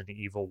Resident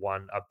Evil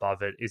 1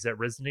 above it is that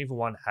Resident Evil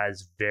 1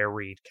 has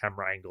varied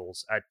camera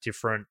angles at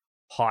different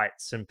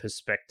heights and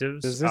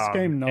perspectives. Does this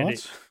game And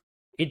not?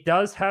 it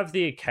does have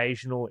the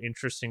occasional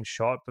interesting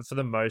shot, but for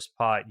the most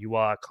part, you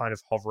are kind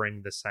of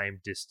hovering the same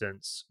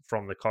distance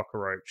from the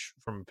cockroach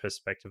from a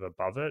perspective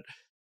above it.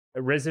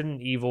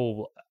 Resident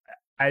Evil,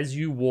 as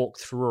you walk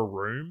through a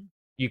room,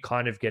 you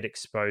kind of get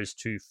exposed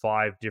to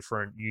 5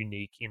 different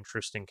unique,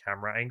 interesting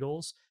camera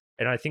angles.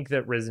 And I think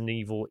that Resident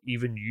Evil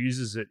even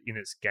uses it in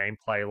its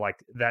gameplay,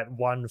 like that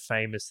one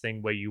famous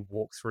thing where you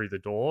walk through the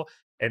door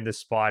and the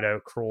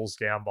spider crawls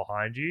down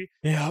behind you.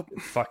 Yeah.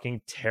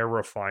 Fucking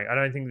terrifying. I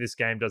don't think this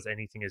game does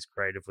anything as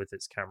creative with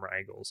its camera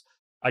angles.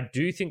 I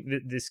do think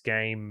that this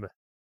game,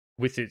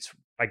 with its,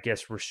 I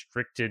guess,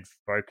 restricted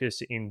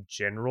focus in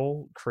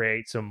general,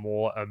 creates a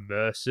more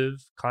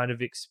immersive kind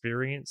of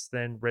experience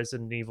than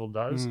Resident Evil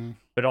does. Mm.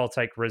 But I'll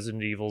take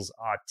Resident Evil's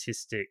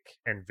artistic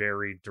and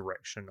varied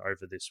direction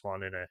over this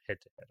one in a head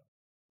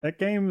That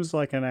game is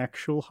like an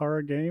actual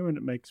horror game, and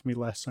it makes me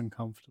less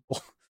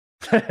uncomfortable.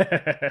 to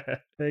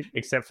head. Like,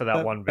 Except for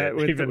that one bit.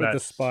 Even with that. the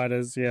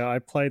spiders, yeah, I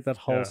played that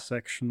whole Yeah.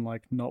 section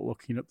like not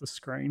looking at the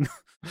screen.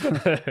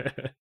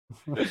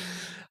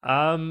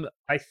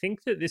 I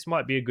think that this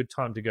might be a good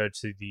time to go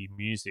to the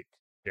music,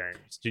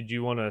 James. Did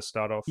you want to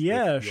start off with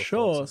Yeah, your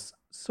sure. thoughts?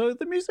 So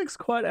the music's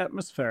quite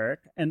atmospheric,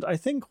 and I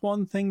think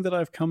one thing that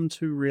I've come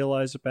to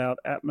realize about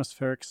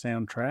atmospheric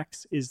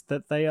soundtracks is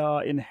that they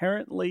are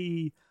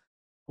inherently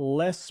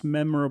less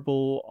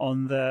memorable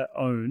on their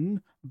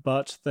own,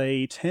 but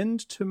they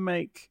tend to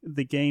make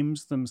the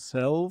games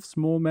themselves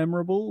more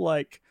memorable.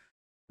 Like,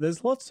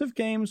 there's lots of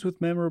games with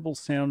memorable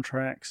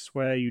soundtracks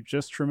where you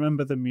just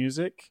remember the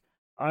music.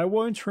 I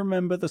won't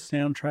remember the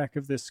soundtrack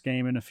of this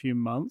game in a few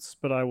months,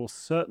 but I will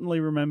certainly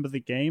remember the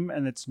game,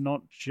 and it's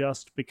not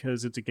just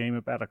because it's a game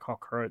about a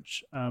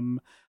cockroach.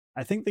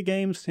 I think the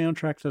game's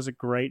soundtrack does a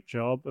great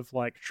job of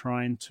like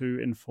trying to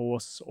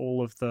enforce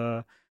all of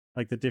the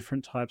like the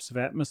different types of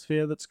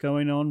atmosphere that's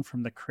going on,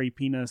 from the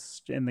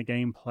creepiness in the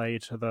gameplay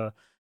to the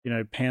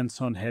pants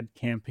on head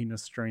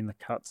campiness during the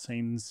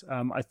cutscenes.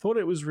 I thought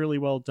it was really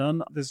well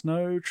done. There's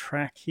no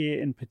track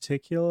here in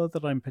particular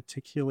that I'm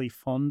particularly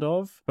fond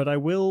of, but I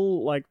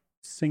will like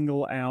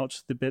single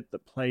out the bit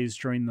that plays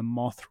during the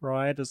moth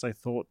ride, as I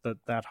thought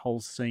that whole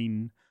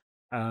scene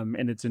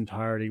in its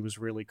entirety was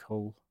really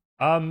cool.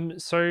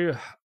 So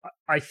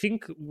I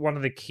think one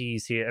of the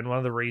keys here, and one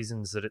of the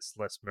reasons that it's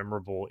less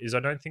memorable, is I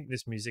don't think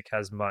this music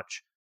has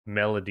much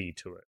melody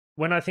to it.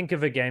 When I think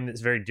of a game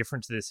that's very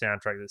different to this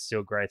soundtrack that's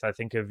still great, I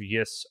think of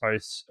Yes,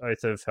 Oath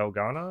of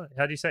Helgana.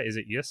 How do you say it? Is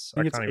it Yes?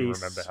 I I think it's can't even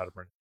remember Ace. how to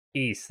pronounce it.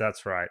 East,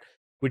 that's right.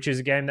 which is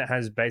a game that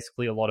has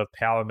basically a lot of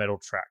power metal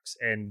tracks.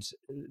 And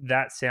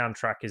that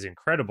soundtrack is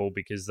incredible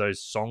because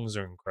those songs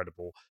are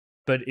incredible.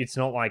 But it's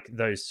not like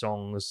those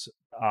songs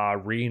are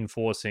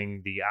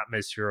reinforcing the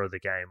atmosphere of the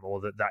game, or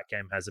that that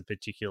game has a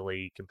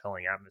particularly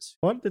compelling atmosphere.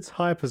 What? It's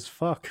hype as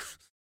fuck.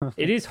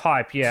 It is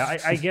hype, yeah.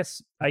 I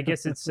guess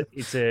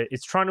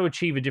it's trying to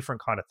achieve a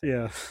different kind of thing.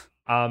 Yeah.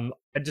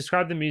 I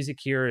describe the music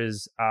here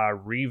as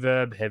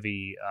reverb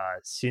heavy,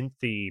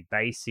 synthy,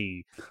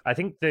 bassy. I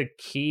think the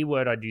key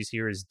word I'd use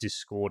here is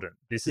discordant.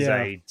 This is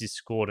Yeah. a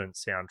discordant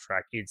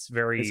soundtrack. It's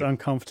very It's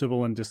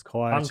uncomfortable and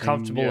disquieting.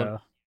 uncomfortable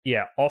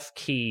Yeah. and off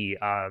key.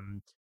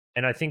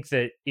 And I think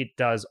that it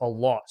does a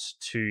lot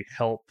to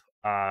help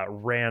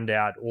round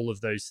out all of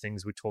those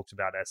things we talked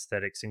about,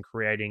 aesthetics, and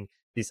creating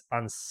this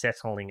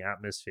unsettling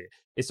atmosphere.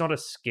 It's not a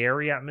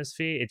scary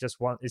atmosphere.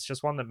 It's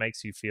just one that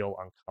makes you feel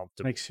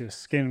uncomfortable. Makes your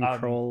skin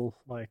crawl.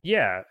 Like,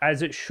 Yeah,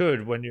 as it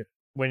should when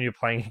you're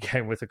playing a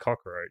game with a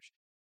cockroach.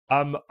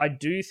 I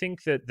do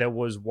think that there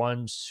was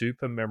one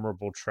super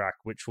memorable track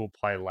which we'll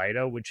play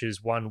later, which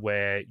is one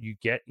where you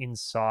get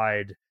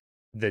inside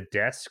the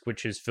desk,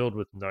 which is filled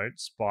with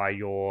notes by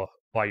your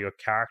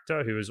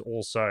character, who is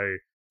also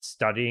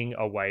studying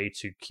a way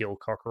to kill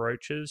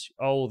cockroaches.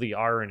 Oh, the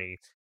irony.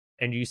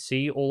 And you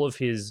see all of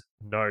his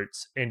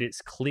notes, and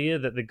it's clear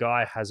that the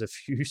guy has a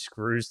few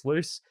screws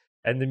loose,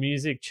 and the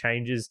music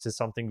changes to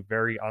something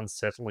very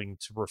unsettling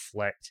to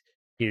reflect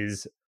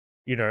his,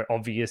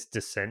 obvious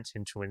descent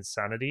into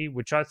insanity,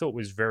 which I thought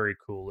was very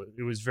cool.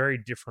 It was very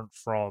different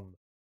from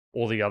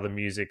all the other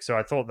music. So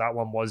I thought that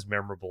one was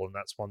memorable, and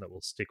that's one that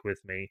will stick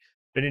with me.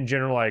 But in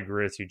general, I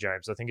agree with you,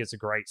 James. I think it's a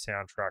great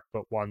soundtrack,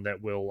 but one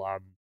that will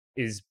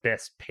is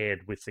best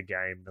paired with the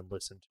game than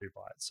listened to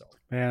by itself.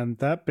 man,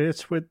 that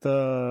bit with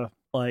the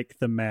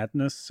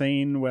madness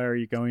scene where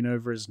you're going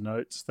over his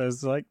notes,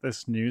 there's like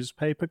this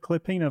newspaper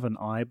clipping of an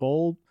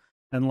eyeball,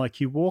 and like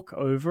you walk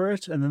over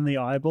it and then the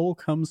eyeball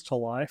comes to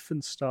life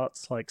and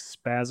starts like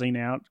spazzing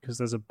out because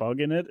there's a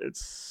bug in it.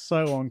 It's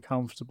so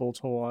uncomfortable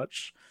to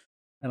watch.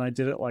 And I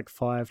did it like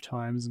 5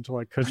 times until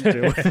I couldn't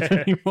do it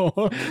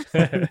anymore.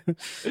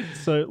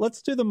 So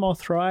let's do the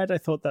moth ride. I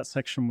thought that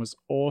section was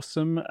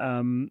awesome.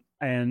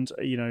 And,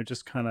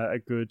 just kind of a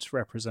good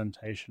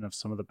representation of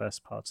some of the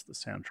best parts of the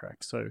soundtrack.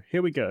 So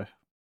here we go.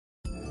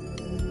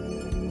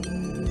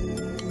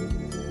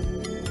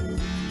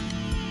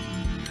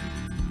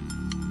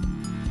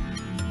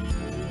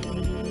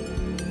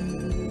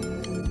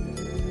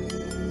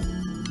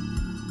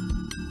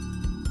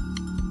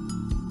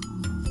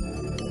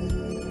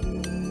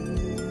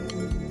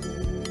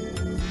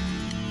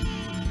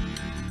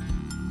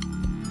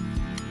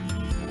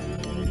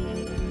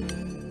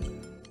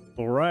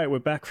 All right, we're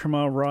back from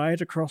our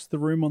ride across the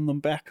room on the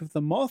back of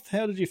the moth.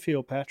 How did you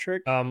feel,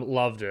 Patrick?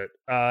 Loved it.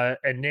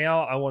 And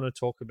now I want to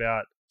talk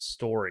about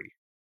story.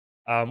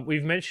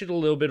 We've mentioned a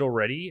little bit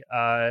already,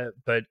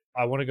 but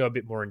I want to go a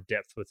bit more in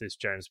depth with this,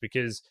 James,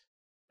 because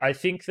I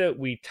think that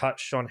we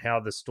touched on how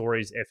the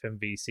story's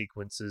FMV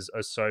sequences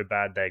are so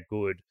bad they're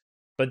good.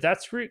 But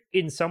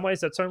in some ways,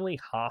 that's only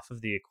half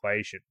of the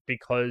equation,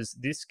 because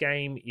this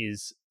game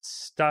is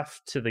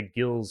stuffed to the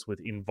gills with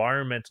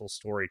environmental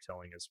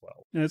storytelling as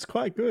well. And it's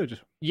quite good.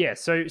 Yeah,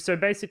 so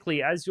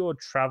basically, as you're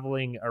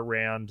traveling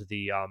around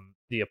the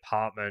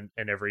apartment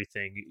and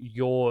everything,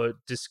 you're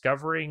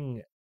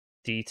discovering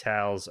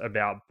details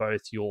about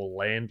both your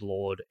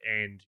landlord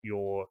and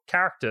your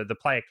character, the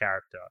player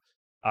character,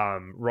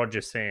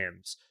 Roger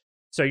Sams.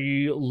 So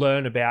you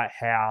learn about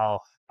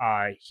how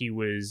he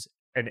was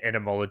an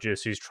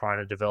entomologist who's trying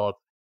to develop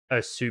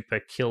a super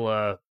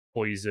killer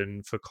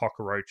poison for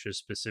cockroaches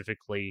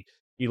specifically.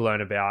 You learn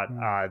about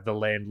the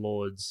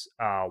landlord's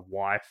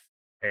wife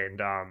and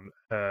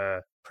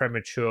her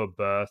premature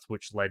birth,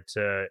 which led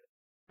to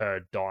her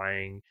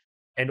dying.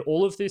 And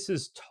all of this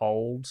is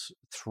told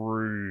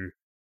through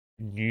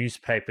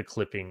newspaper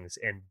clippings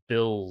and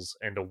bills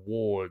and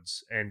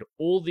awards and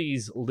all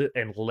these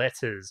and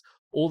letters,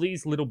 all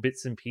these little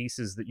bits and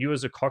pieces that you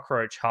as a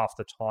cockroach half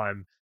the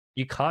time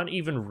you can't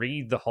even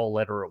read the whole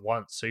letter at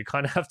once, so you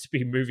kind of have to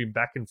be moving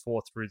back and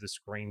forth through the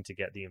screen to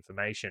get the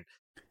information.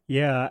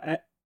 Yeah,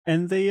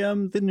 and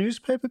the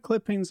newspaper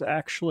clippings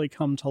actually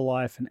come to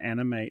life and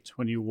animate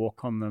when you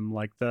walk on them.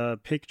 Like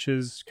the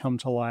pictures come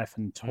to life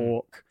and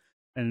talk,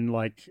 and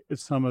like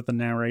some of the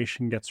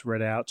narration gets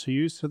read out to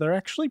you. So they're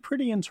actually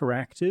pretty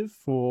interactive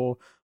for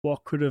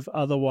what could have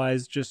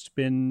otherwise just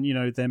been,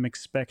 them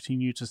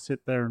expecting you to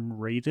sit there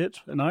and read it.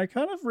 And I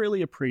kind of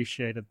really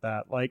appreciated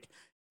that. Like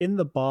in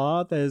the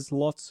bar, there's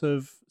lots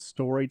of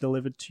story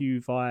delivered to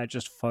you via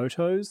just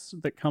photos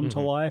that come to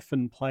life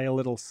and play a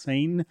little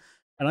scene.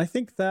 And I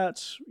think that,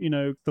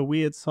 the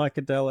weird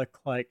psychedelic,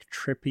 like,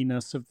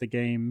 trippiness of the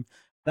game,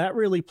 that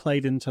really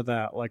played into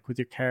that, like, with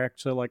your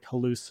character, like,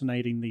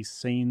 hallucinating these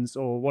scenes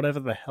or whatever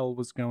the hell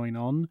was going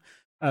on.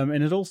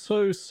 And it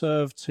also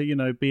served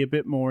to, be a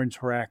bit more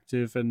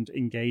interactive and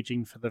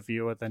engaging for the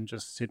viewer than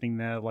just sitting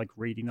there like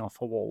reading off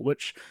a wall,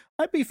 which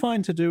I'd be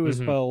fine to do as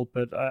Hmm. well.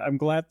 But I'm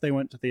glad they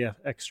went to the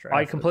extra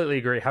I effort. completely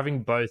agree.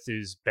 Having both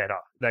is better.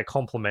 They're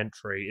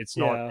complementary. It's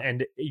not, Yeah.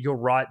 and you're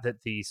right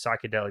that the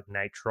psychedelic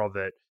nature of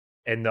it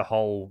and the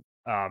whole,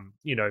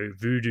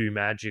 voodoo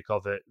magic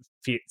of it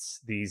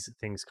fits these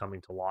things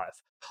coming to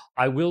life.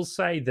 I will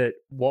say that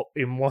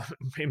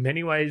in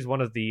many ways, one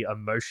of the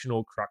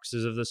emotional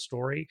cruxes of the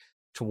story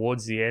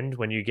towards the end,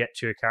 when you get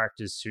to your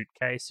character's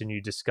suitcase and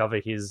you discover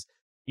his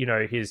Oh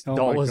my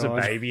doll as a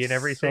god, baby and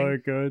everything so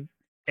good.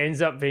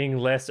 ends up being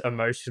less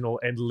emotional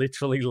and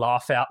literally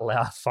laugh out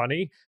loud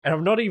funny. And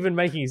I'm not even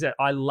making sense.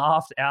 I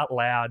laughed out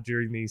loud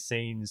during these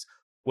scenes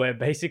where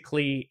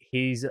basically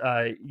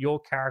your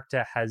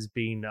character has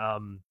been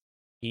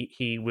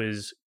he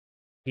was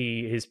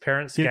he his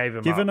parents gave him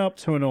up. Given up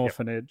to an Yep.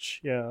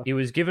 orphanage. Yeah. He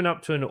was given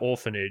up to an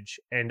orphanage,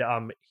 and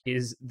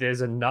his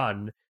there's a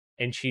nun,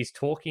 and she's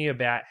talking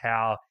about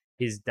how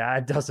his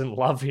dad doesn't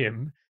love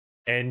him,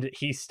 and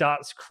he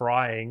starts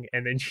crying,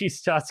 and then she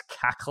starts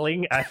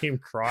cackling at him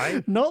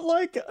crying. Not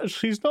like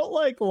she's not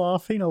like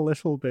laughing a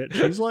little bit.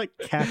 She's like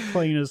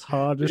cackling as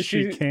hard as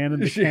she can,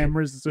 and the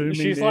camera's zooming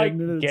She's in. like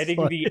And it's getting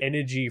like... the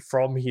energy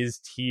from his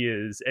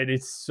tears, and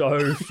it's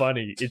so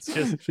funny. It's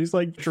just she's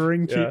like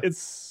drinking. yeah.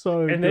 It's so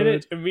And good. then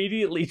it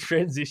immediately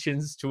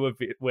transitions to a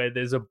bit where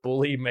there's a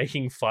bully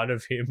making fun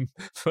of him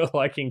for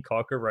liking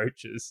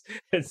cockroaches.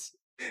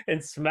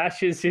 And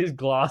smashes his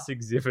glass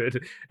exhibit,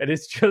 and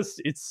it's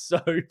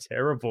so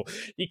terrible.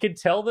 You can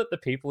tell that the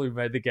people who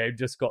made the game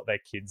just got their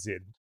kids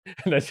in,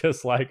 and they're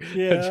just like,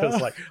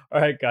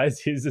 all right,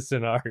 guys, here's the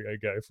scenario,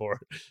 go for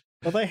it.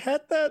 Well, they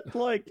had that,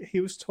 like,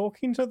 he was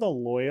talking to the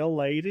lawyer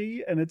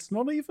lady, and it's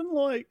not even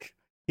like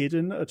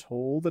hidden at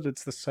all that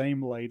it's the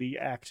same lady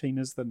acting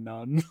as the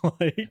nun.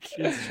 Like,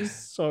 it's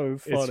just so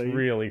funny. It's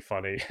really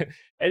funny.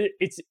 And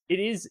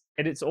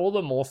it's all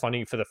the more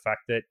funny for the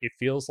fact that it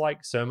feels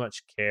like so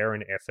much care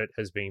and effort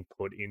has been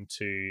put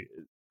into,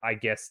 I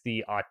guess,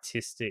 the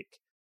artistic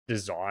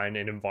design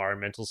and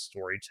environmental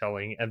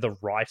storytelling and the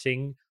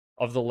writing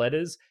of the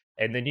letters.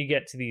 And then you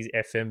get to these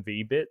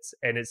FMV bits,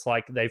 and it's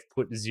like they've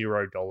put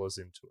 $0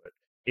 into it.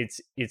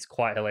 It's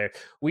quite hilarious.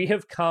 We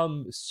have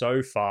come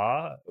so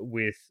far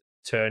with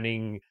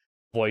turning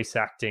voice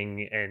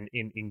acting and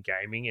in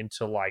gaming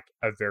into like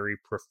a very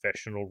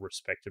professional,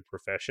 respected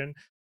profession.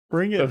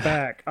 Bring it But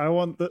back.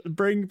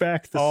 Bring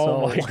back the oh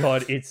soul. my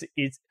god, it's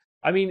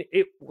I mean,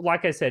 it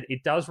like I said,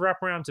 it does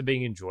wrap around to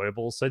being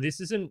enjoyable. So this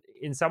isn't,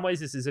 in some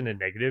ways, this isn't a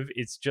negative.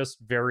 It's just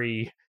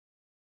very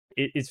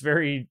it's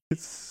very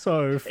It's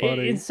so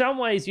funny. in some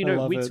ways, I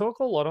love we it. talk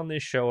a lot on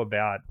this show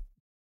about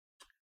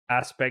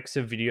aspects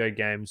of video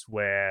games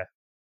where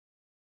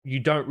you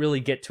don't really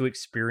get to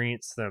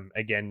experience them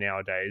again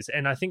nowadays.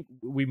 And I think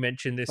we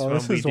mentioned this when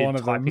This we is one did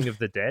of them. Typing of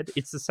the Dead.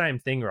 It's the same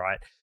thing, right?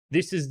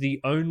 This is the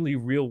only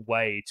real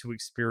way to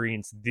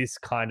experience this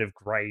kind of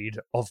grade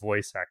of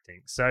voice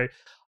acting. So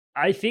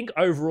I think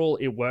overall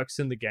it works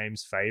in the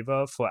game's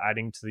favor for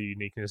adding to the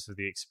uniqueness of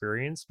the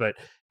experience, but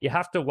you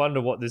have to wonder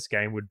what this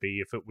game would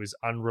be if it was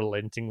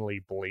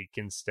unrelentingly bleak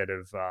instead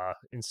of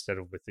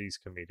with these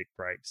comedic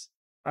breaks.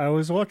 I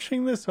was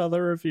watching this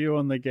other review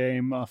on the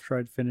game after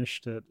I'd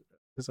finished it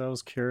because I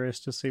was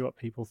curious to see what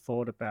people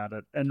thought about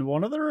it. And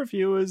one of the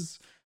reviewers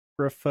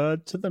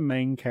referred to the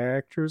main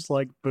character as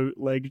like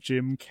bootleg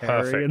Jim Carrey,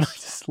 Perfect. and I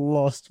just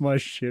lost my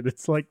shit.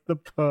 It's like the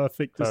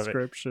perfect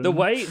description. The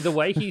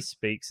way he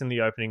speaks in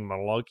the opening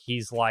monologue,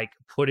 he's like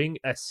putting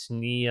a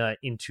sneer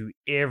into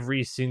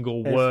every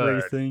single word.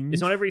 Everything.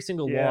 It's not every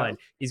single line.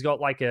 He's got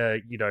like a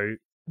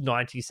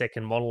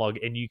 90-second monologue,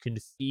 and you can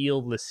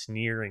feel the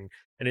sneering,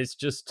 and it's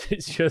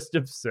just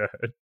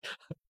absurd.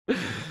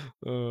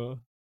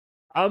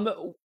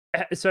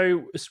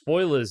 So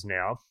spoilers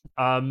now.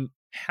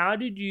 How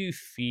did you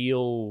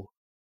feel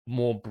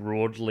more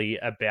broadly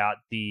about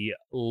the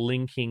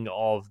linking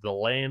of the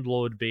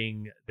landlord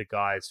being the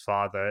guy's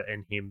father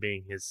and him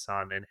being his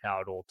son, and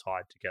how it all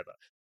tied together?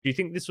 Do you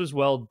think this was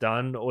well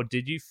done, or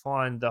did you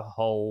find the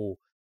whole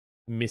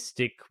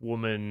mystic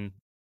woman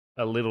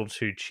a little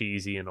too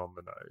cheesy and on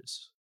the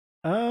nose?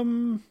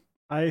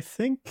 I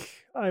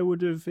think I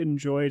would have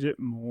enjoyed it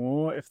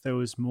more if there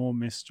was more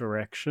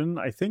misdirection.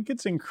 I think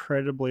it's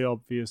incredibly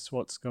obvious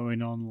what's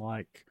going on,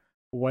 like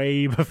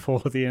way before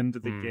the end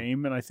of the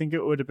game, and I think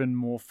it would have been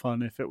more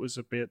fun if it was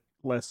a bit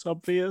less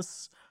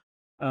obvious.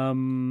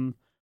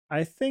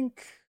 I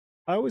think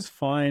I was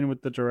fine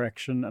with the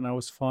direction, and I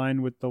was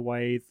fine with the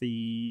way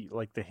the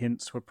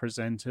hints were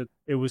presented.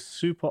 It was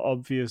super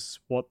obvious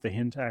what the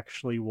hint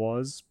actually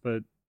was,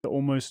 but the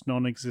almost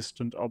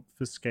non-existent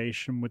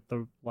obfuscation with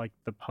the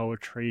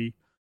poetry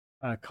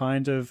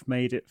kind of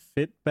made it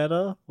fit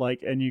better.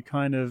 And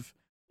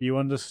you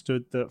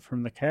understood that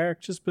from the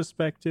character's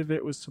perspective,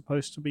 it was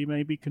supposed to be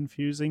maybe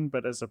confusing,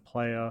 but as a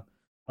player,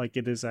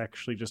 it is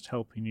actually just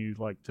helping you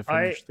to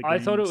finish the game. I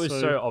thought it was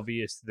so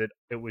obvious that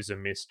it was a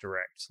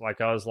misdirect.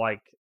 I was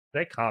like,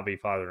 they can't be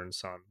father and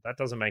son. That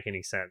doesn't make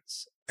any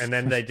sense. and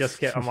then they just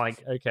get. I'm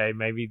like, okay,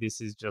 maybe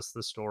this is just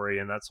the story,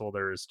 and that's all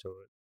there is to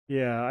it.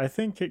 Yeah, I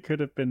think it could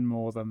have bbeen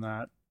more than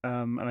that.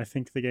 And I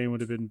think the game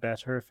would have been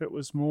better if it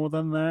was more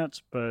than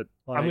that. But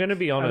I'm gonna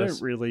be I don't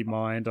honest. really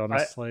mind, I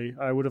honestly.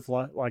 I would have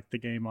liked the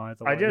game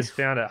either I way. just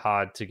found it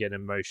hard to get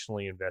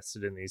emotionally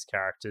invested in these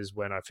characters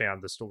when I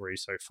found the story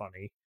so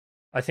funny.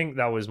 I think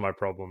that was my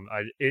problem.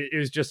 It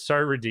was just so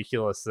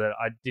ridiculous that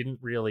I didn't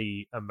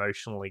really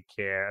emotionally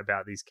care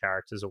about these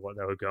characters or what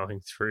they were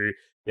going through.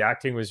 The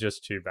acting was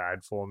just too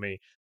bad for me.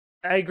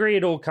 I agree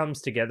it all comes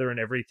together and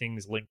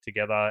everything's linked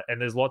together. And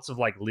there's lots of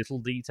like little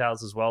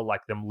details as well,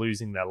 like them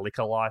losing their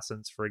liquor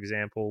license, for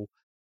example,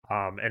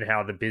 and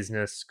how the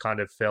business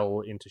kind of fell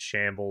into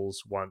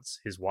shambles once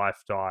his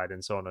wife died,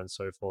 and so on and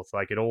so forth.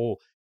 Like it all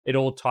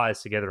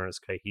ties together and it's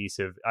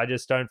cohesive. I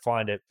just don't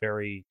find it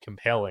very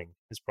compelling.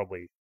 Is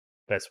probably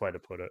best way to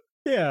put it.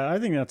 Yeah, I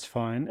think that's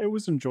fine. It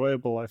was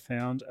enjoyable, I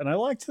found, and I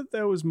liked that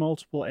there was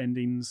multiple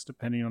endings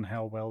depending on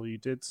how well you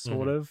did,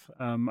 sort Mhm.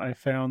 of. I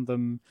found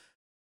them,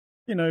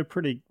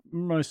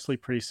 mostly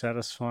pretty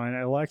satisfying.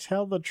 I liked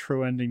how the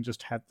true ending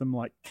just had them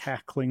like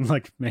cackling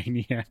like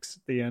maniacs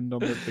at the end on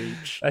the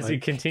beach. As he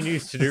Like,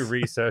 continues to do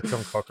research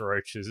on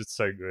cockroaches, it's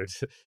so good.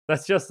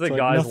 That's just the it's like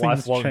guy's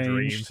nothing's lifelong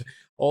dream. changed.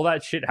 All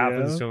that shit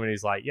happens Yeah. to him, and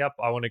he's like, "Yep,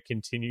 I want to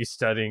continue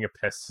studying a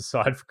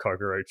pesticide for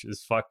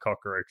cockroaches. Fuck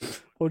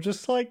cockroaches." Or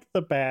just like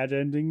the bad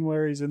ending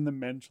where he's in the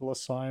mental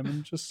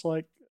asylum, just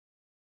like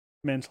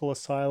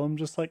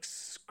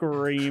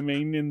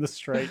screaming in the I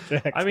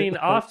straitjacket. mean,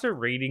 Like, after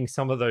reading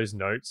some of those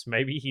notes,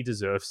 maybe he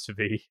deserves to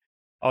be.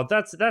 Oh,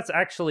 that's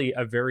actually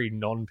a very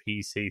non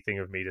PC thing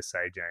of me to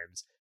say,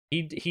 James.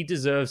 He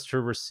deserves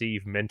to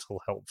receive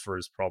mental help for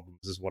his problems,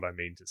 is what I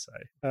mean to say.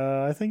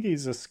 I think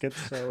he's a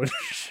schizo and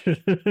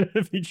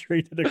should be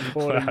treated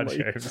Wow, accordingly.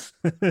 James.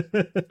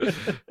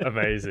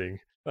 Amazing.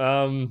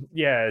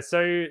 Yeah,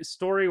 so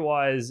story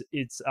wise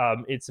it's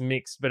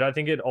mixed, but I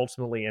think it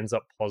ultimately ends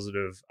up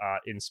positive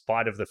in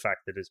spite of the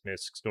fact that it's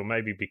mixed, or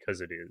maybe because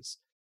it is.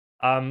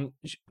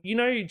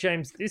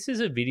 James, this is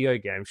a video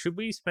game. Should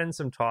we spend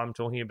some time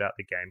talking about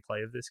the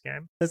gameplay of this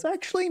game? There's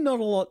actually not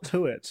a lot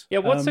to it. Yeah,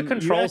 what's the You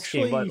control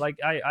scheme? But actually, like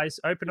I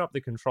open up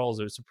the controls,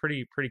 it's a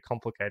pretty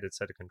complicated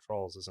set of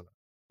controls, isn't it?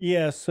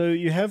 yeah. So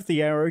you have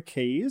the arrow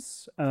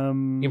keys. You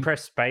can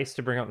press space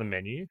to bring up the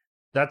menu.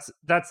 That's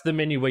the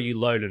menu where you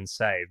load and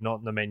save,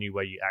 not the menu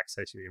where you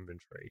access your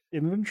inventory.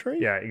 Inventory.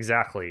 Yeah,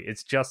 exactly.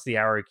 It's just the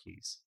arrow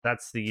keys.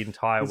 That's the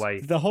entire It's way.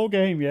 the whole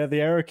game, yeah.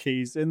 The arrow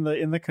keys in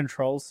the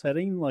control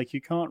setting, like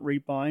you can't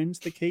rebind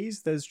the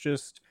keys. There's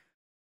just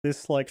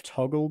this like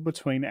toggle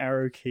between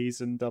arrow keys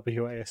and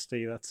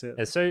WASD. That's it.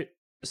 Yeah,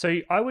 so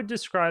I would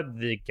describe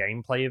the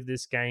gameplay of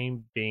this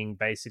game being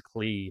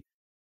basically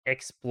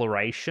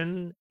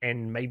exploration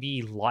and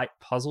maybe light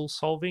puzzle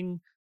solving.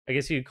 I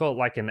guess you'd call it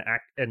like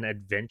an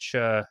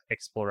adventure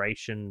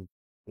exploration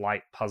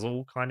light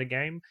puzzle kind of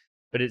game,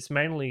 but it's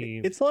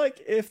mainly It's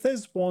like if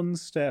there's one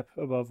step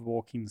above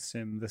walking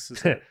sim, this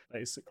is it.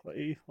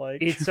 Basically,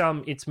 like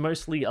it's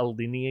mostly a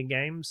linear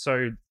game.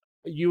 So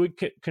you would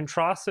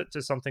contrast it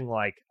to something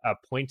like a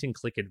point and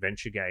click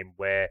adventure game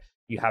where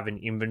you have an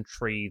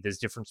inventory, there's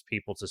different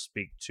people to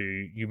speak to,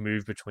 you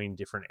move between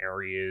different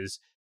areas,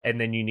 and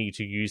then you need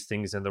to use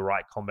things in the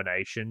right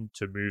combination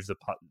to move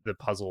the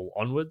puzzle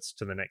onwards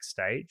to the next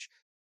stage.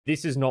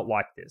 This is not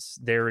like this.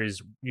 There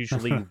is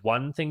usually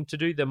one thing to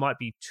do. There might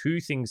be two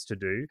things to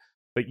do,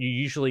 but you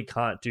usually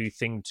can't do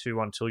thing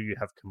two until you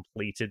have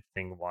completed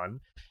thing one.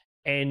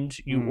 And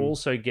you hmm,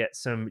 also get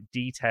some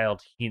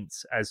detailed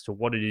hints as to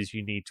what it is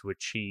you need to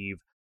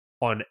achieve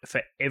on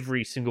for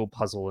every single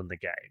puzzle in the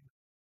game.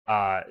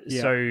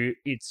 yeah, So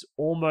it's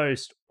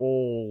almost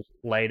all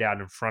laid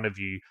out in front of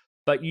you,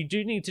 but you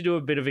do need to do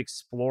a bit of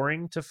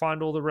exploring to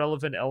find all the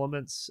relevant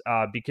elements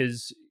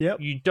because yep.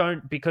 you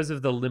don't, because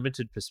of the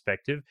limited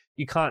perspective,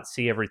 you can't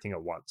see everything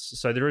at once.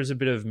 So there is a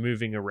bit of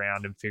moving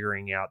around and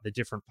figuring out the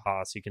different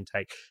paths you can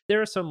take.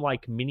 There are some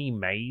like mini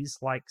maze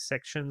like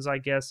sections, I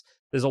guess.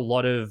 There's a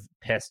lot of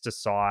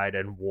pesticide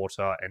and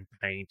water and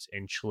paint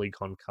and chili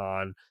con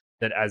carne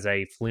that as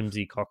a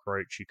flimsy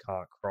cockroach you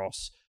can't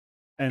cross.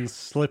 And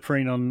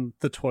slippering on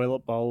the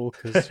toilet bowl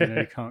because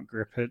you can't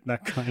grip it,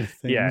 that kind of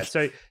thing. Yeah,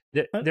 so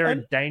And, there are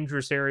and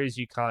dangerous areas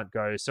you can't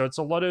go. So it's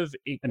a lot of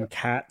and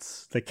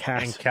cats, the and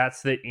cat.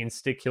 cats that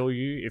insta kill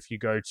you if you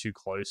go too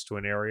close to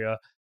an area.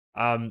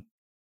 Um,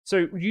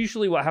 so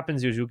usually what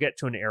happens is you'll get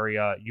to an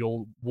area,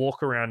 you'll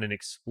walk around and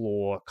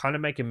explore, kind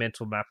of make a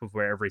mental map of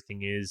where everything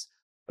is,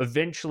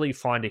 eventually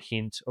find a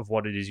hint of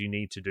what it is you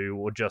need to do,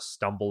 or just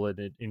stumble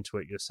into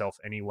it yourself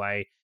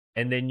anyway.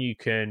 And then you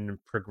can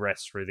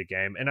progress through the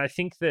game. And I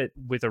think that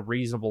with a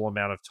reasonable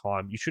amount of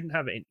time, you shouldn't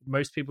have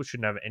most people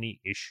shouldn't have any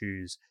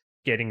issues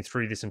getting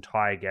through this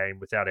entire game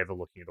without ever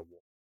looking at a wall.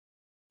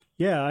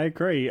 Yeah, I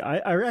agree. I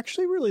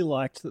actually really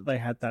liked that they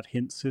had that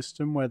hint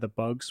system where the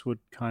bugs would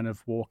kind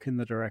of walk in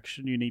the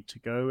direction you need to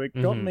go. It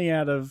got Hmm. me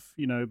out of,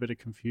 a bit of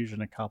confusion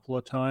a couple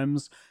of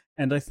times.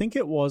 And I think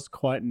it was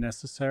quite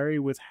necessary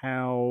with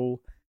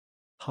how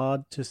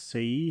hard to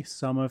see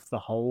some of the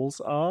holes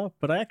are.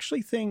 But I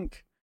actually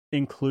think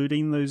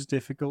including those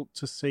difficult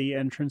to see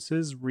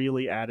entrances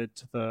really added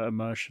to the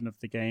immersion of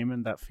the game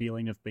and that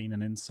feeling of being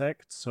an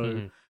insect. So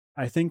Hmm.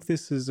 I think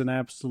this is an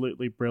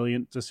absolutely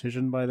brilliant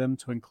decision by them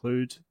to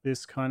include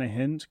this kind of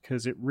hint,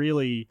 because it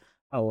really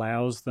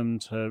allows them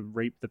to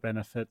reap the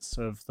benefits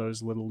of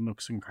those little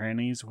nooks and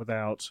crannies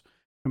without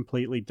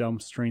completely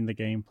dumpstering the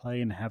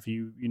gameplay and have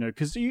you,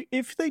 because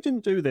if they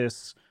didn't do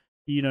this,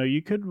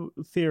 you could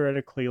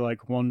theoretically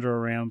like wander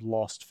around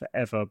lost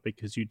forever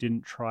because you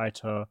didn't try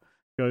to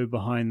go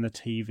behind the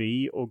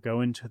TV or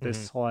go into Hmm.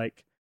 this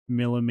like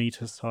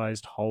millimeter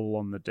sized hole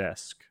on the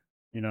desk,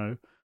 you know?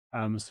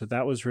 So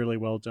that was really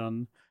well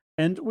done.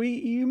 And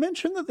you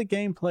mentioned that the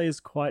gameplay is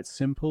quite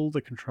simple,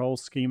 the control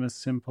scheme is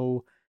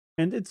simple.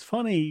 And it's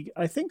funny,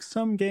 I think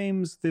some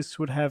games this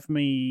would have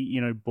me,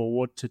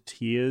 bored to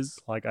tears.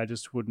 Like I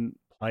just wouldn't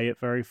play it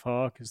very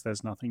far because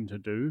there's nothing to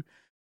do.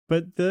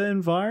 But the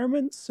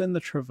environments and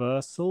the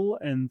traversal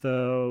and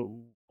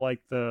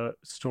the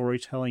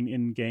storytelling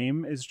in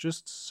game is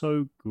just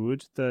so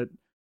good that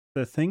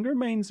the thing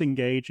remains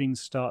engaging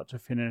start to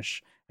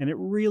finish, and it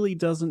really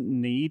doesn't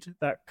need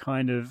that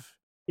kind of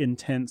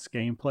intense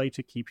gameplay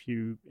to keep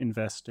you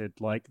invested.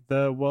 Like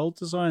the world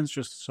design's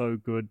just so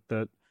good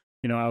that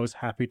I was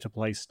happy to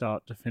play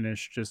start to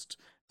finish just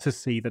to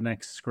see the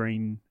next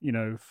screen,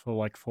 for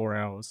like 4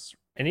 hours.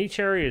 And each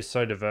area is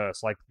so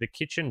diverse. Like the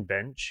kitchen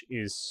bench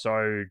is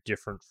so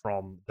different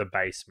from the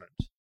basement.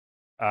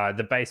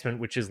 The basement,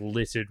 which is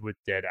littered with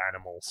dead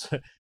animals.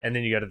 And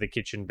then you go to the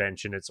kitchen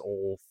bench and it's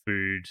all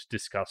food,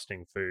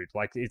 disgusting food.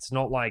 Like it's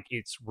not like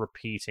it's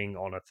repeating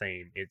on a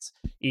theme. It's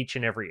each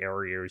and every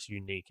area is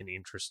unique and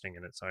interesting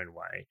in its own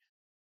way.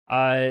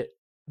 Uh,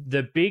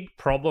 the big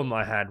problem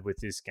I had with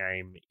this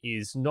game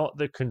is not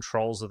the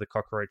controls of the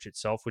cockroach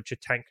itself, which are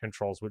tank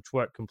controls, which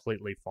work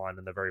completely fine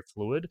and they're very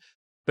fluid.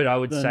 But I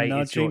would The say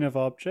it's nudging of the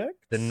objects?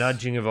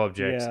 nudging of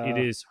objects. It Yeah,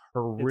 is it's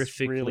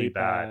really horrifically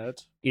bad.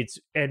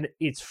 bad.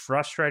 It's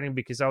frustrating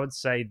because I would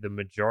say the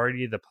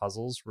majority of the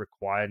puzzles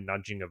require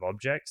nudging of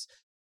objects.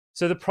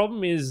 So the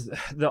problem is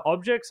the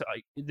objects.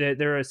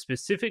 There are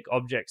specific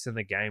objects in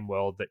the game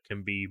world that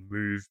can be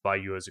moved by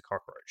you as a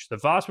cockroach. The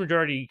vast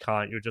majority you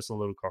can't. You're just a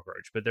little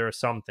cockroach. But there are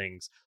some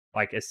things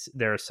like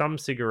there are some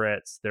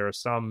cigarettes. There are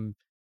some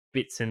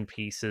bits and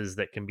pieces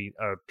that can be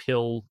a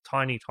pill,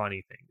 tiny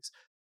things.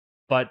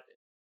 But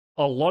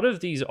a lot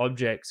of these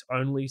objects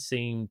only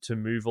seem to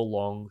move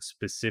along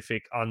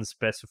specific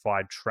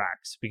unspecified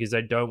tracks because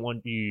they don't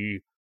want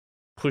you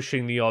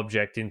pushing the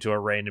object into a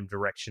random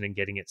direction and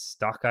getting it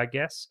stuck, I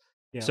guess.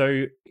 Yeah.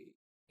 So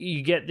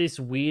you get this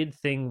weird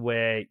thing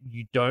where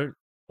you don't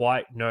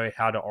quite know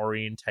how to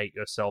orientate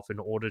yourself in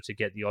order to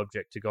get the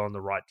object to go in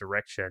the right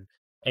direction.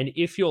 And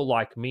if you're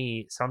like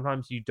me,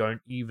 sometimes you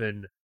don't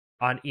even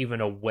aren't even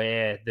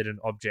aware that an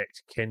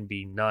object can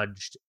be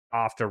nudged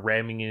after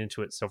ramming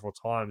into it several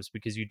times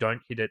because you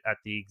don't hit it at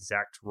the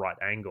exact right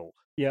angle,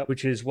 Yep.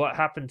 which is what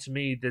happened to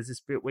me. There's this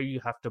bit where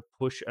you have to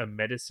push a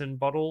medicine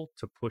bottle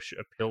to push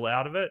a pill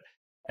out of it.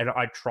 And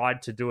I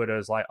tried to do it. I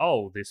was like,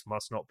 oh, this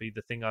must not be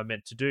the thing I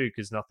meant to do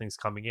because nothing's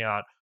coming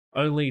out.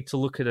 Only to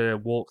look at a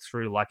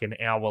walkthrough like an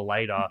hour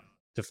later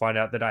to find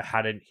out that I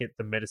hadn't hit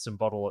the medicine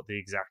bottle at the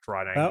exact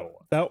right That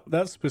angle.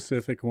 that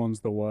specific one's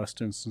the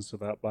worst instance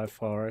of that by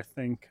far, I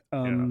think.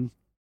 Yeah.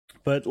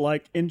 But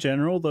like in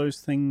general,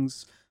 those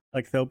things,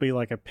 like there'll be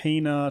like a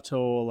peanut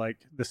or like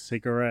the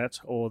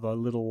cigarette or the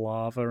little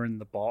lava in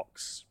the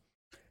box,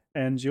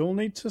 and you'll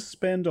need to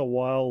spend a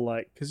while,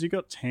 like, because you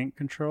got tank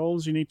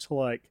controls, you need to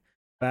like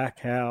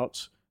back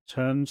out,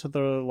 turn to the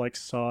like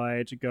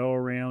side, go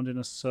around in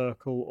a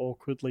circle,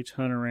 awkwardly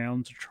turn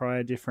around to try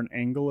a different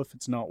angle if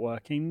it's not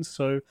working.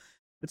 So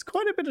it's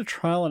quite a bit of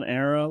trial and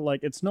error. Like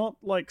it's not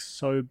like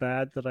so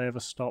bad that I ever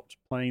stopped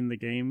playing the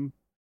game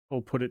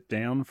or put it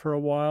down for a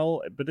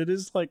while, but it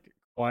is like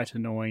quite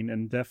annoying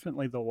and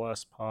definitely the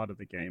worst part of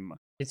the game.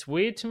 It's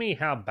weird to me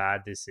how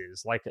bad this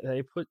is. Like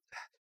they put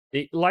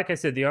like I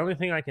said, the only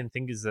thing I can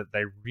think is that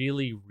they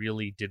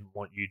really didn't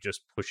want you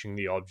just pushing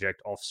the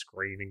object off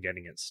screen and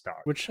getting it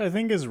stuck. Which I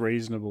think is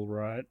reasonable,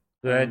 right?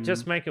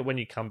 Just make it when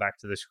you come back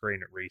to the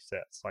screen, it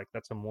resets. Like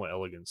that's a more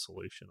elegant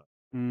solution.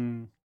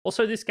 Mm,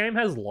 Also, this game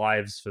has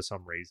lives for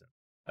some reason.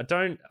 I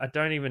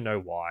don't even know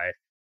why.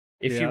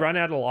 If you yeah. run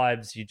out of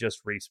lives, you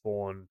just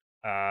respawn.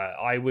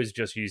 I was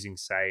just using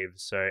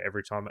saves, so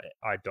every time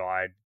I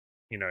died,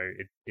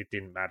 it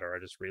didn't matter. I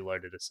just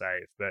reloaded a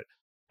save. But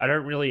I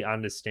don't really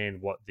understand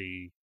what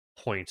the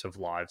point of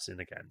lives in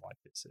a game like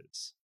this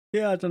is.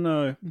 Yeah, I don't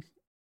know.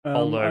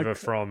 Holdover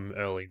from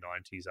early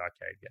 90s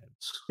arcade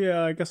games.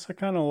 Yeah, I guess I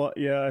kind of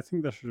yeah. I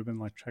think there should have been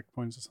like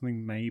checkpoints or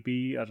something.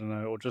 Maybe I don't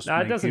know, or just No, it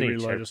make doesn't you need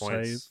reload a save.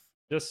 checkpoints.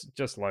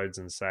 Just loads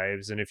and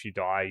saves, and if you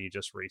die, you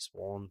just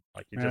respawn.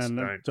 Like you just And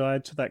I don't.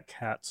 died to that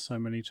cat so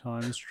many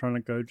times trying to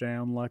go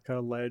down like a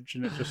ledge,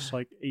 and it just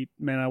like eat.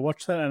 Man, I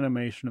watched that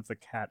animation of the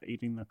cat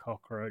eating the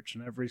cockroach,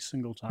 and every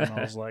single time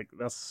I was like,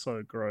 "That's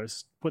so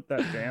gross. Put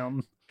that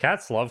down."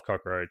 Cats love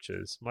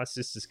cockroaches. My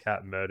sister's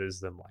cat murders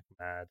them like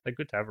mad. They're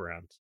good to have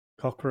around.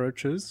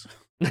 Cockroaches.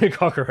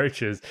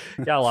 Cockroaches.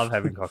 Yeah, I love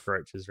having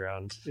cockroaches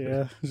around.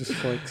 Yeah,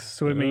 just like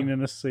swimming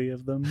in a sea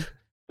of them.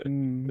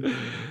 Mm.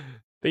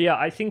 But yeah,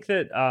 I think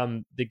that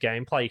the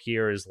gameplay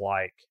here is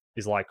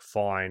like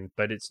fine,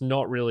 but it's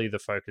not really the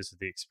focus of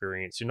the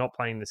experience. You're not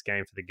playing this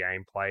game for the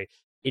gameplay.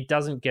 It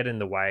doesn't get in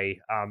the way,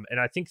 and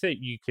I think that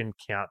you can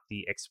count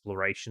the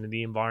exploration of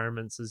the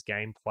environments as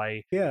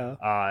gameplay, Yeah.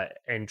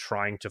 and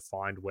trying to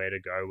find where to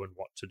go and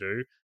what to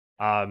do.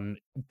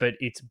 But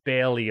it's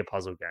barely a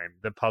puzzle game.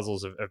 The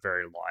puzzles are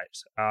very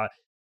light.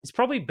 It's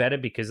probably better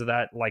because of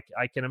that. Like,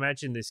 I can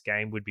imagine this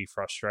game would be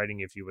frustrating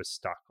if you were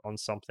stuck on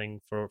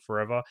something for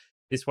forever.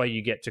 This way,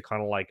 you get to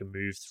kind of like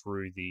move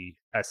through the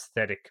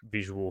aesthetic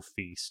visual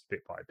feast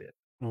bit by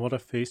What a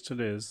feast it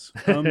is.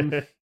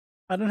 bit.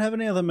 I don't have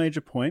any other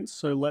major points,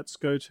 so let's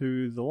go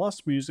to the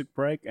last music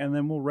break and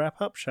then we'll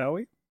wrap up, shall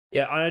we?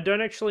 Yeah, I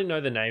don't actually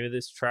know the name of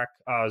this track.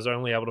 I was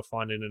only able to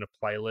find it in a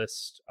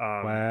playlist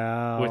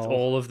with Wow.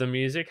 all of the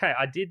music. Hey,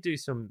 I did do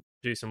some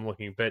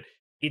looking, but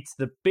it's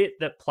the bit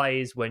that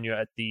plays when you're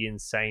at the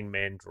Insane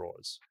Man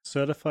draws.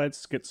 Certified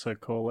schizo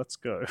call, let's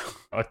go.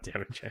 Oh,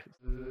 damn it, James.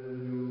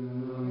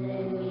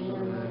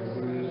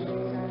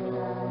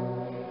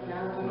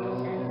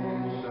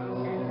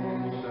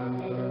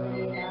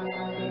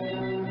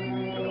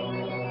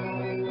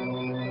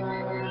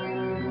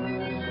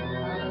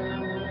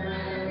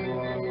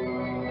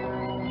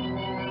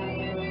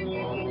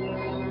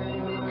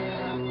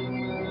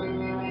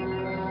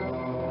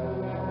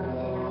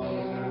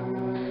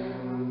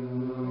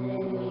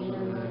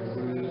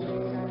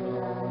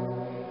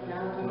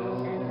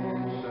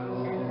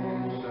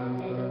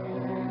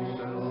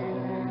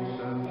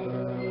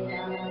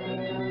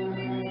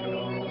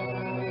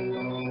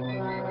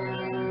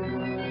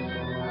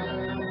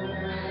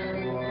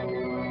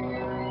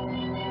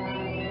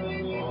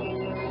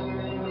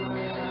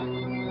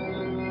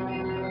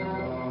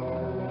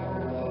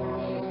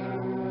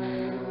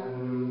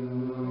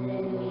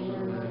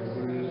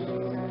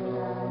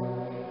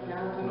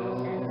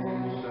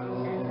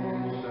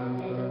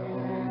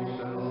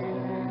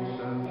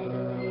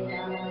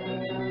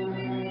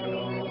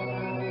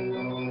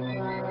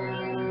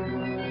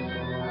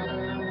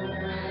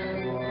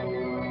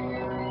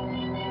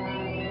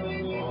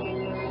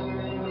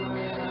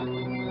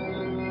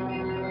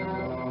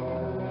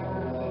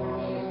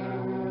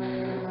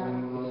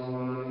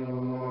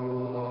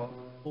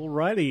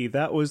 Alrighty,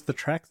 that was the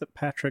track that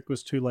Patrick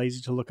was too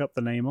lazy to look up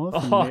the name of,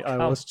 and Oh, I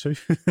come. was too.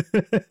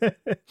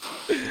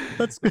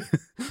 let's go,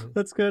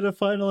 let's go to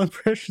final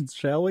impressions,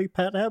 shall we?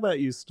 Pat, how about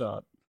you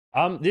start?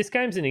 This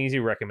game's an easy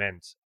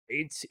recommend.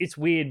 It's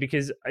weird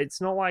because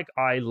it's not like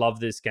I love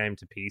this game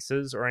to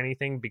pieces or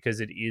anything, because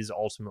it is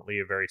ultimately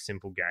a very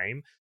simple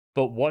game.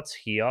 But what's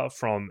here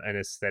from an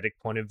aesthetic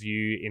point of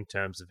view, in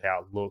terms of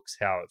how it looks,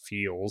 how it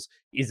feels,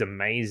 is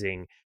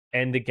amazing.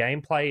 And the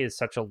gameplay is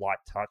such a light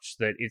touch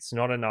that it's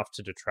not enough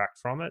to detract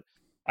from it.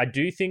 I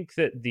do think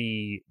that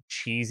the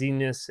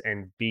cheesiness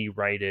and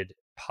B-rated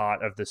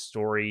part of the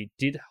story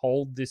did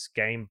hold this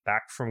game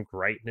back from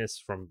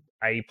greatness from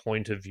a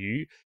point of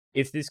view.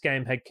 If this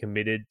game had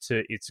committed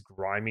to its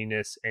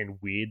griminess and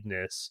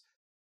weirdness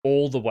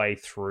all the way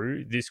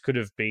through, this could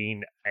have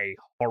been a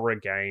horror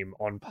game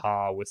on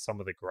par with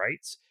some of the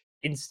greats.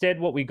 Instead,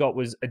 what we got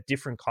was a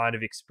different kind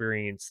of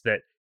experience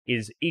that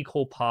is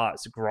equal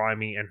parts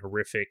grimy and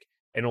horrific,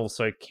 and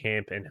also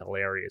camp and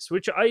hilarious,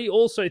 which I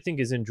also think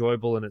is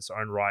enjoyable in its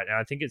own right. And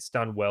I think it's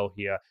done well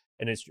here,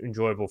 and it's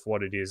enjoyable for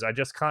what it is. I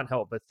just can't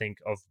help but think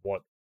of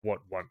what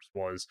once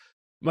was.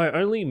 My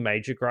only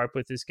major gripe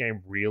with this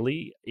game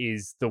really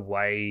is the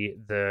way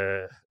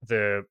the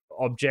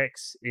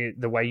objects,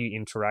 the way you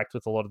interact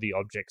with a lot of the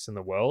objects in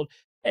the world.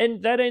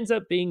 And that ends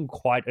up being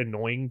quite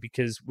annoying,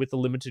 because with a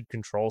limited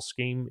control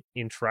scheme,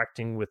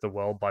 interacting with the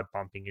world by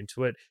bumping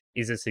into it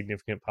is a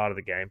significant part of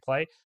the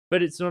gameplay,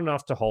 but it's not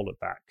enough to hold it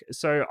back.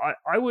 So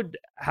I would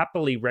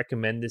happily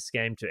recommend this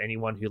game to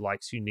anyone who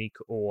likes unique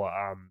or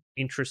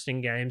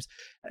interesting games.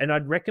 And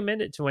I'd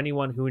recommend it to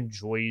anyone who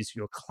enjoys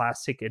your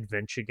classic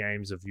adventure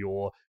games of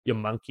your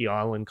Monkey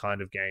Island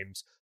kind of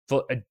games,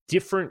 for a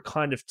different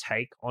kind of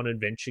take on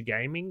adventure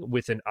gaming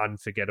with an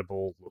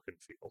unforgettable look and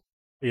feel.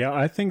 Yeah,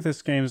 I think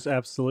this game is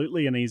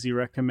absolutely an easy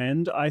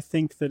recommend. I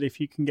think that if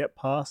you can get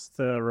past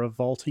the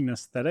revolting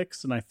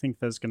aesthetics, and I think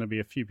there's going to be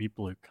a few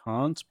people who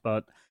can't,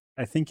 but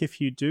I think if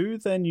you do,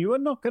 then you are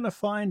not going to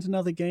find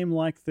another game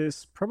like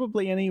this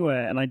probably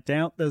anywhere, and I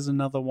doubt there's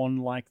another one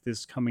like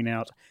this coming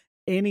out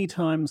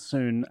anytime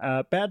soon.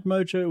 Bad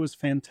Mojo was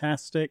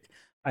fantastic.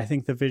 I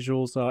think the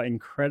visuals are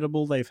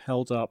incredible. They've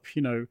held up,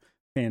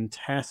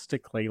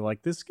 fantastically.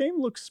 Like, this game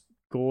looks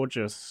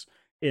gorgeous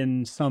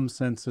in some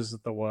senses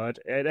of the word.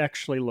 It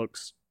actually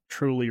looks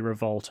truly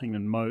revolting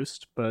in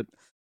most, but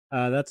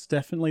that's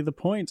definitely the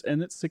point,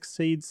 and it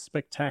succeeds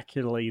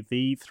spectacularly.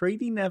 The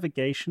 3D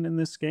navigation in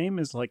this game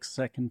is like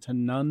second to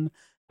none,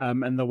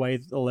 and the way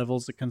that the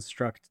levels are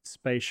constructed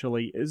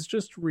spatially is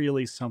just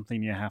really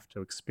something you have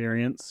to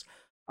experience.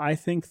 I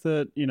think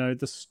that,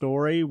 the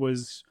story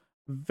was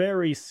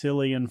very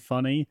silly and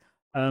funny.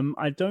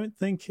 I don't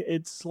think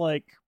it's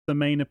like the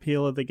main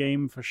appeal of the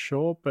game for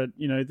sure, but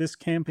this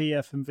campy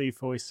FMV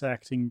voice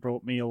acting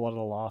brought me a lot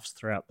of laughs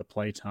throughout the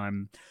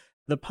playtime.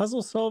 The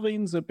puzzle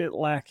solving's a bit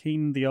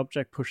lacking. The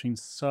object pushing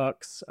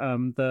sucks.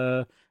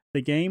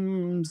 The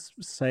game's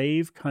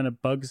save kind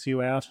of bugs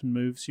you out and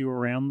moves you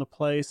around the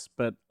place,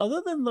 but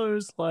other than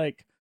those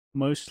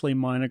mostly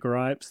minor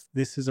gripes,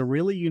 this is a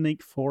really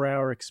unique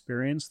 4-hour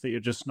experience that you're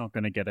just not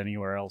going to get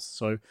anywhere else.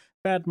 So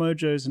Bad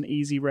Mojo's an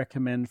easy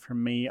recommend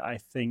from me. I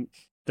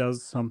think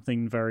does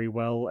something very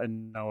well,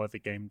 and no other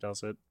game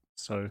does it.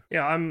 So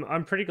yeah,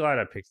 I'm pretty glad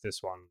I picked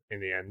this one in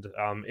the end. It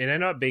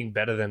ended up being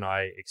better than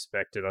I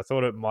expected. I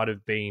thought it might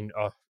have been,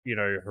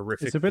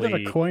 horrifically. It's a bit of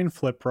a coin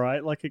flip,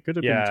 right? Like it could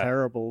have been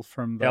terrible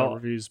from the Now,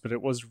 reviews, but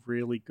it was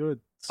really good.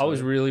 I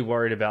was really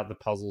worried about the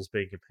puzzles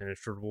being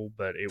impenetrable,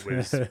 but it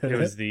was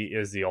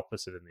the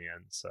opposite in the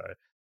end.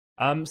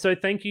 So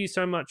thank you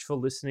so much for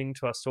listening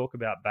to us talk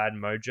about Bad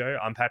Mojo.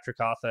 I'm Patrick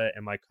Arthur,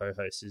 and my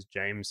co-host is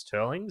James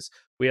Turlings.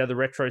 We are the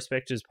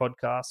Retrospectors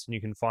podcast, and you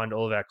can find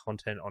all of our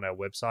content on our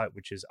website,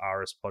 which is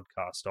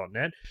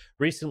rspodcast.net.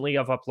 Recently,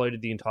 I've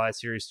uploaded the entire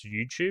series to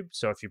YouTube,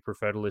 so if you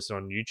prefer to listen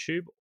on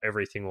YouTube,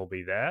 everything will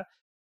be there.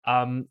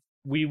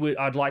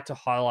 I'd like to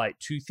highlight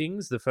two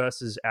things. The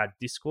first is our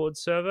Discord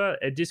server.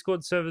 A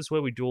Discord server is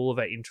where we do all of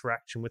our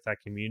interaction with our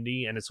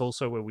community, and it's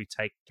also where we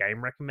take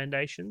game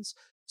recommendations.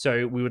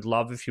 So we would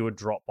love if you would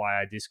drop by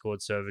our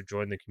Discord server,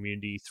 join the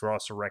community, throw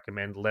us a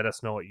recommend, let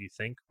us know what you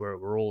think.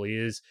 We're all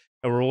ears,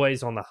 and we're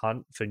always on the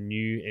hunt for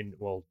new and,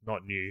 well,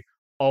 not new,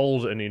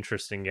 old and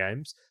interesting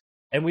games.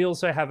 And we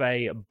also have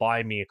a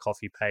Buy Me a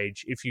Coffee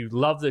page. If you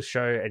love the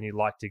show and you'd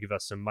like to give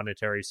us some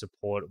monetary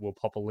support, we'll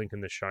pop a link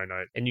in the show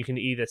note. And you can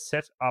either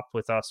set up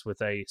with us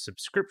with a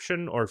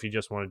subscription, or if you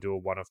just want to do a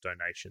one-off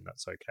donation,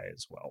 that's okay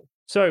as well.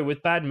 So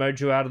with Bad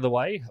Mojo out of the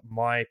way,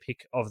 my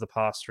pick of the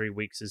past 3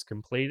 weeks is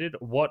completed.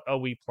 What are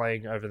we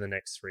playing over the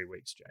next 3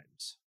 weeks,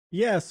 James?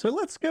 Yeah, so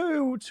let's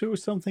go to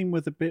something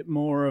with a bit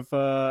more of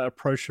a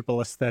approachable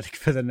aesthetic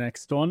for the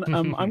next one.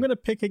 I'm going to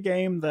pick a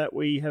game that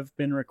we have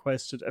been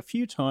requested a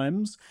few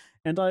times,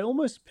 and I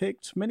almost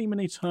picked many,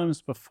 many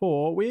times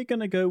before. We're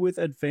going to go with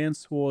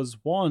Advance Wars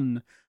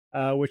 1,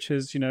 which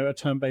is, a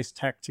turn-based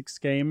tactics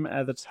game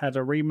that's had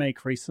a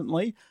remake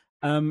recently.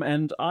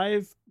 And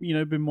I've,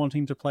 been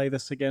wanting to play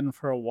this again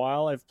for a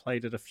while. I've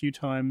played it a few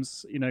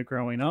times,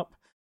 growing up.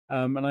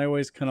 And I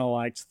always kind of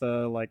liked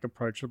the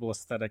approachable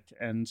aesthetic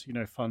and,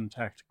 fun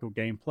tactical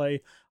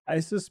gameplay. I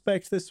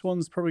suspect this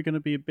one's probably going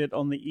to be a bit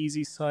on the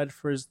easy side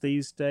for us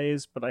these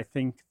days, but I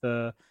think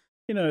the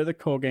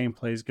core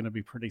gameplay is going to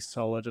be pretty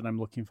solid, and I'm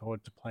looking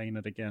forward to playing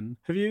it again.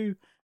 Have you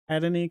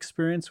had any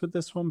experience with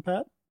this one,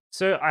 Pat?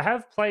 So I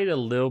have played a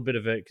little bit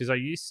of it because I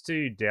used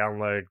to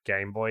download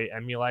Game Boy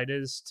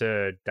emulators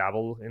to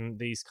dabble in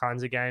these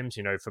kinds of games,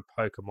 for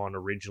Pokemon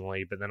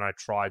originally, but then I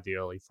tried the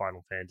early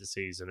Final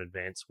Fantasies, and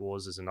Advance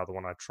Wars is another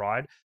one I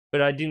tried,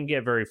 but I didn't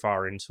get very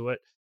far into it.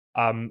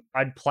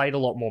 I'd played a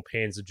lot more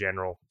Panzer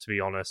General, to be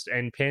honest,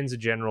 and Panzer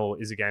General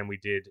is a game we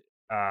did,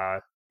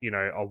 a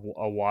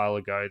while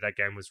ago. That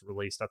game was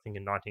released, I think,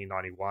 in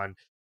 1991.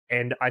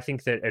 And I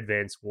think that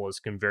Advance Wars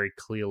can very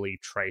clearly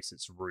trace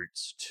its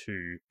roots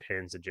to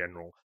Panzer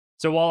General.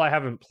 So while I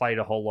haven't played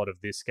a whole lot of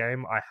this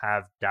game, I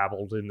have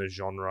dabbled in the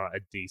genre a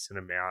decent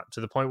amount, to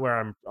the point where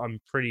I'm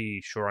pretty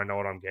sure I know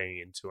what I'm getting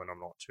into, and I'm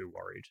not too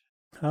worried.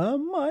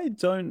 I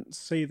don't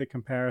see the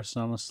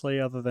comparison, honestly,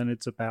 other than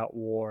it's about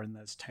war and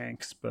there's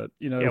tanks, but,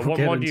 Yeah, what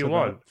more do you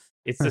want?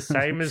 It's the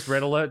same as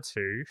Red Alert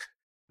 2.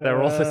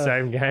 They're all the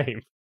same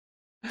game.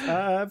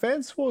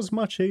 Advance Wars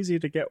much easier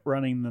to get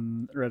running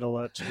than Red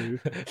Alert 2.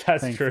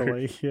 That's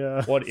thankfully. true.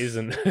 Yeah. What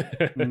isn't?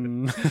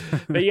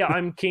 But yeah,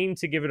 I'm keen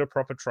to give it a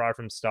proper try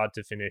from start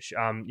to finish.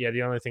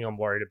 The only thing I'm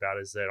worried about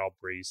is that I'll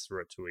breeze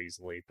through it too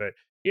easily. But,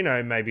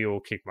 maybe it will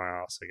kick my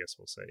ass. I guess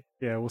we'll see.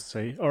 Yeah, we'll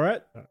see. All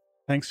right.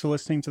 Thanks for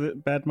listening to the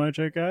Bad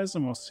Mojo, guys,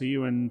 and we'll see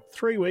you in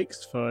 3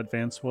 weeks for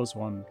Advance Wars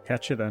 1.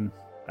 Catch you then.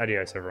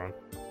 Adios, everyone.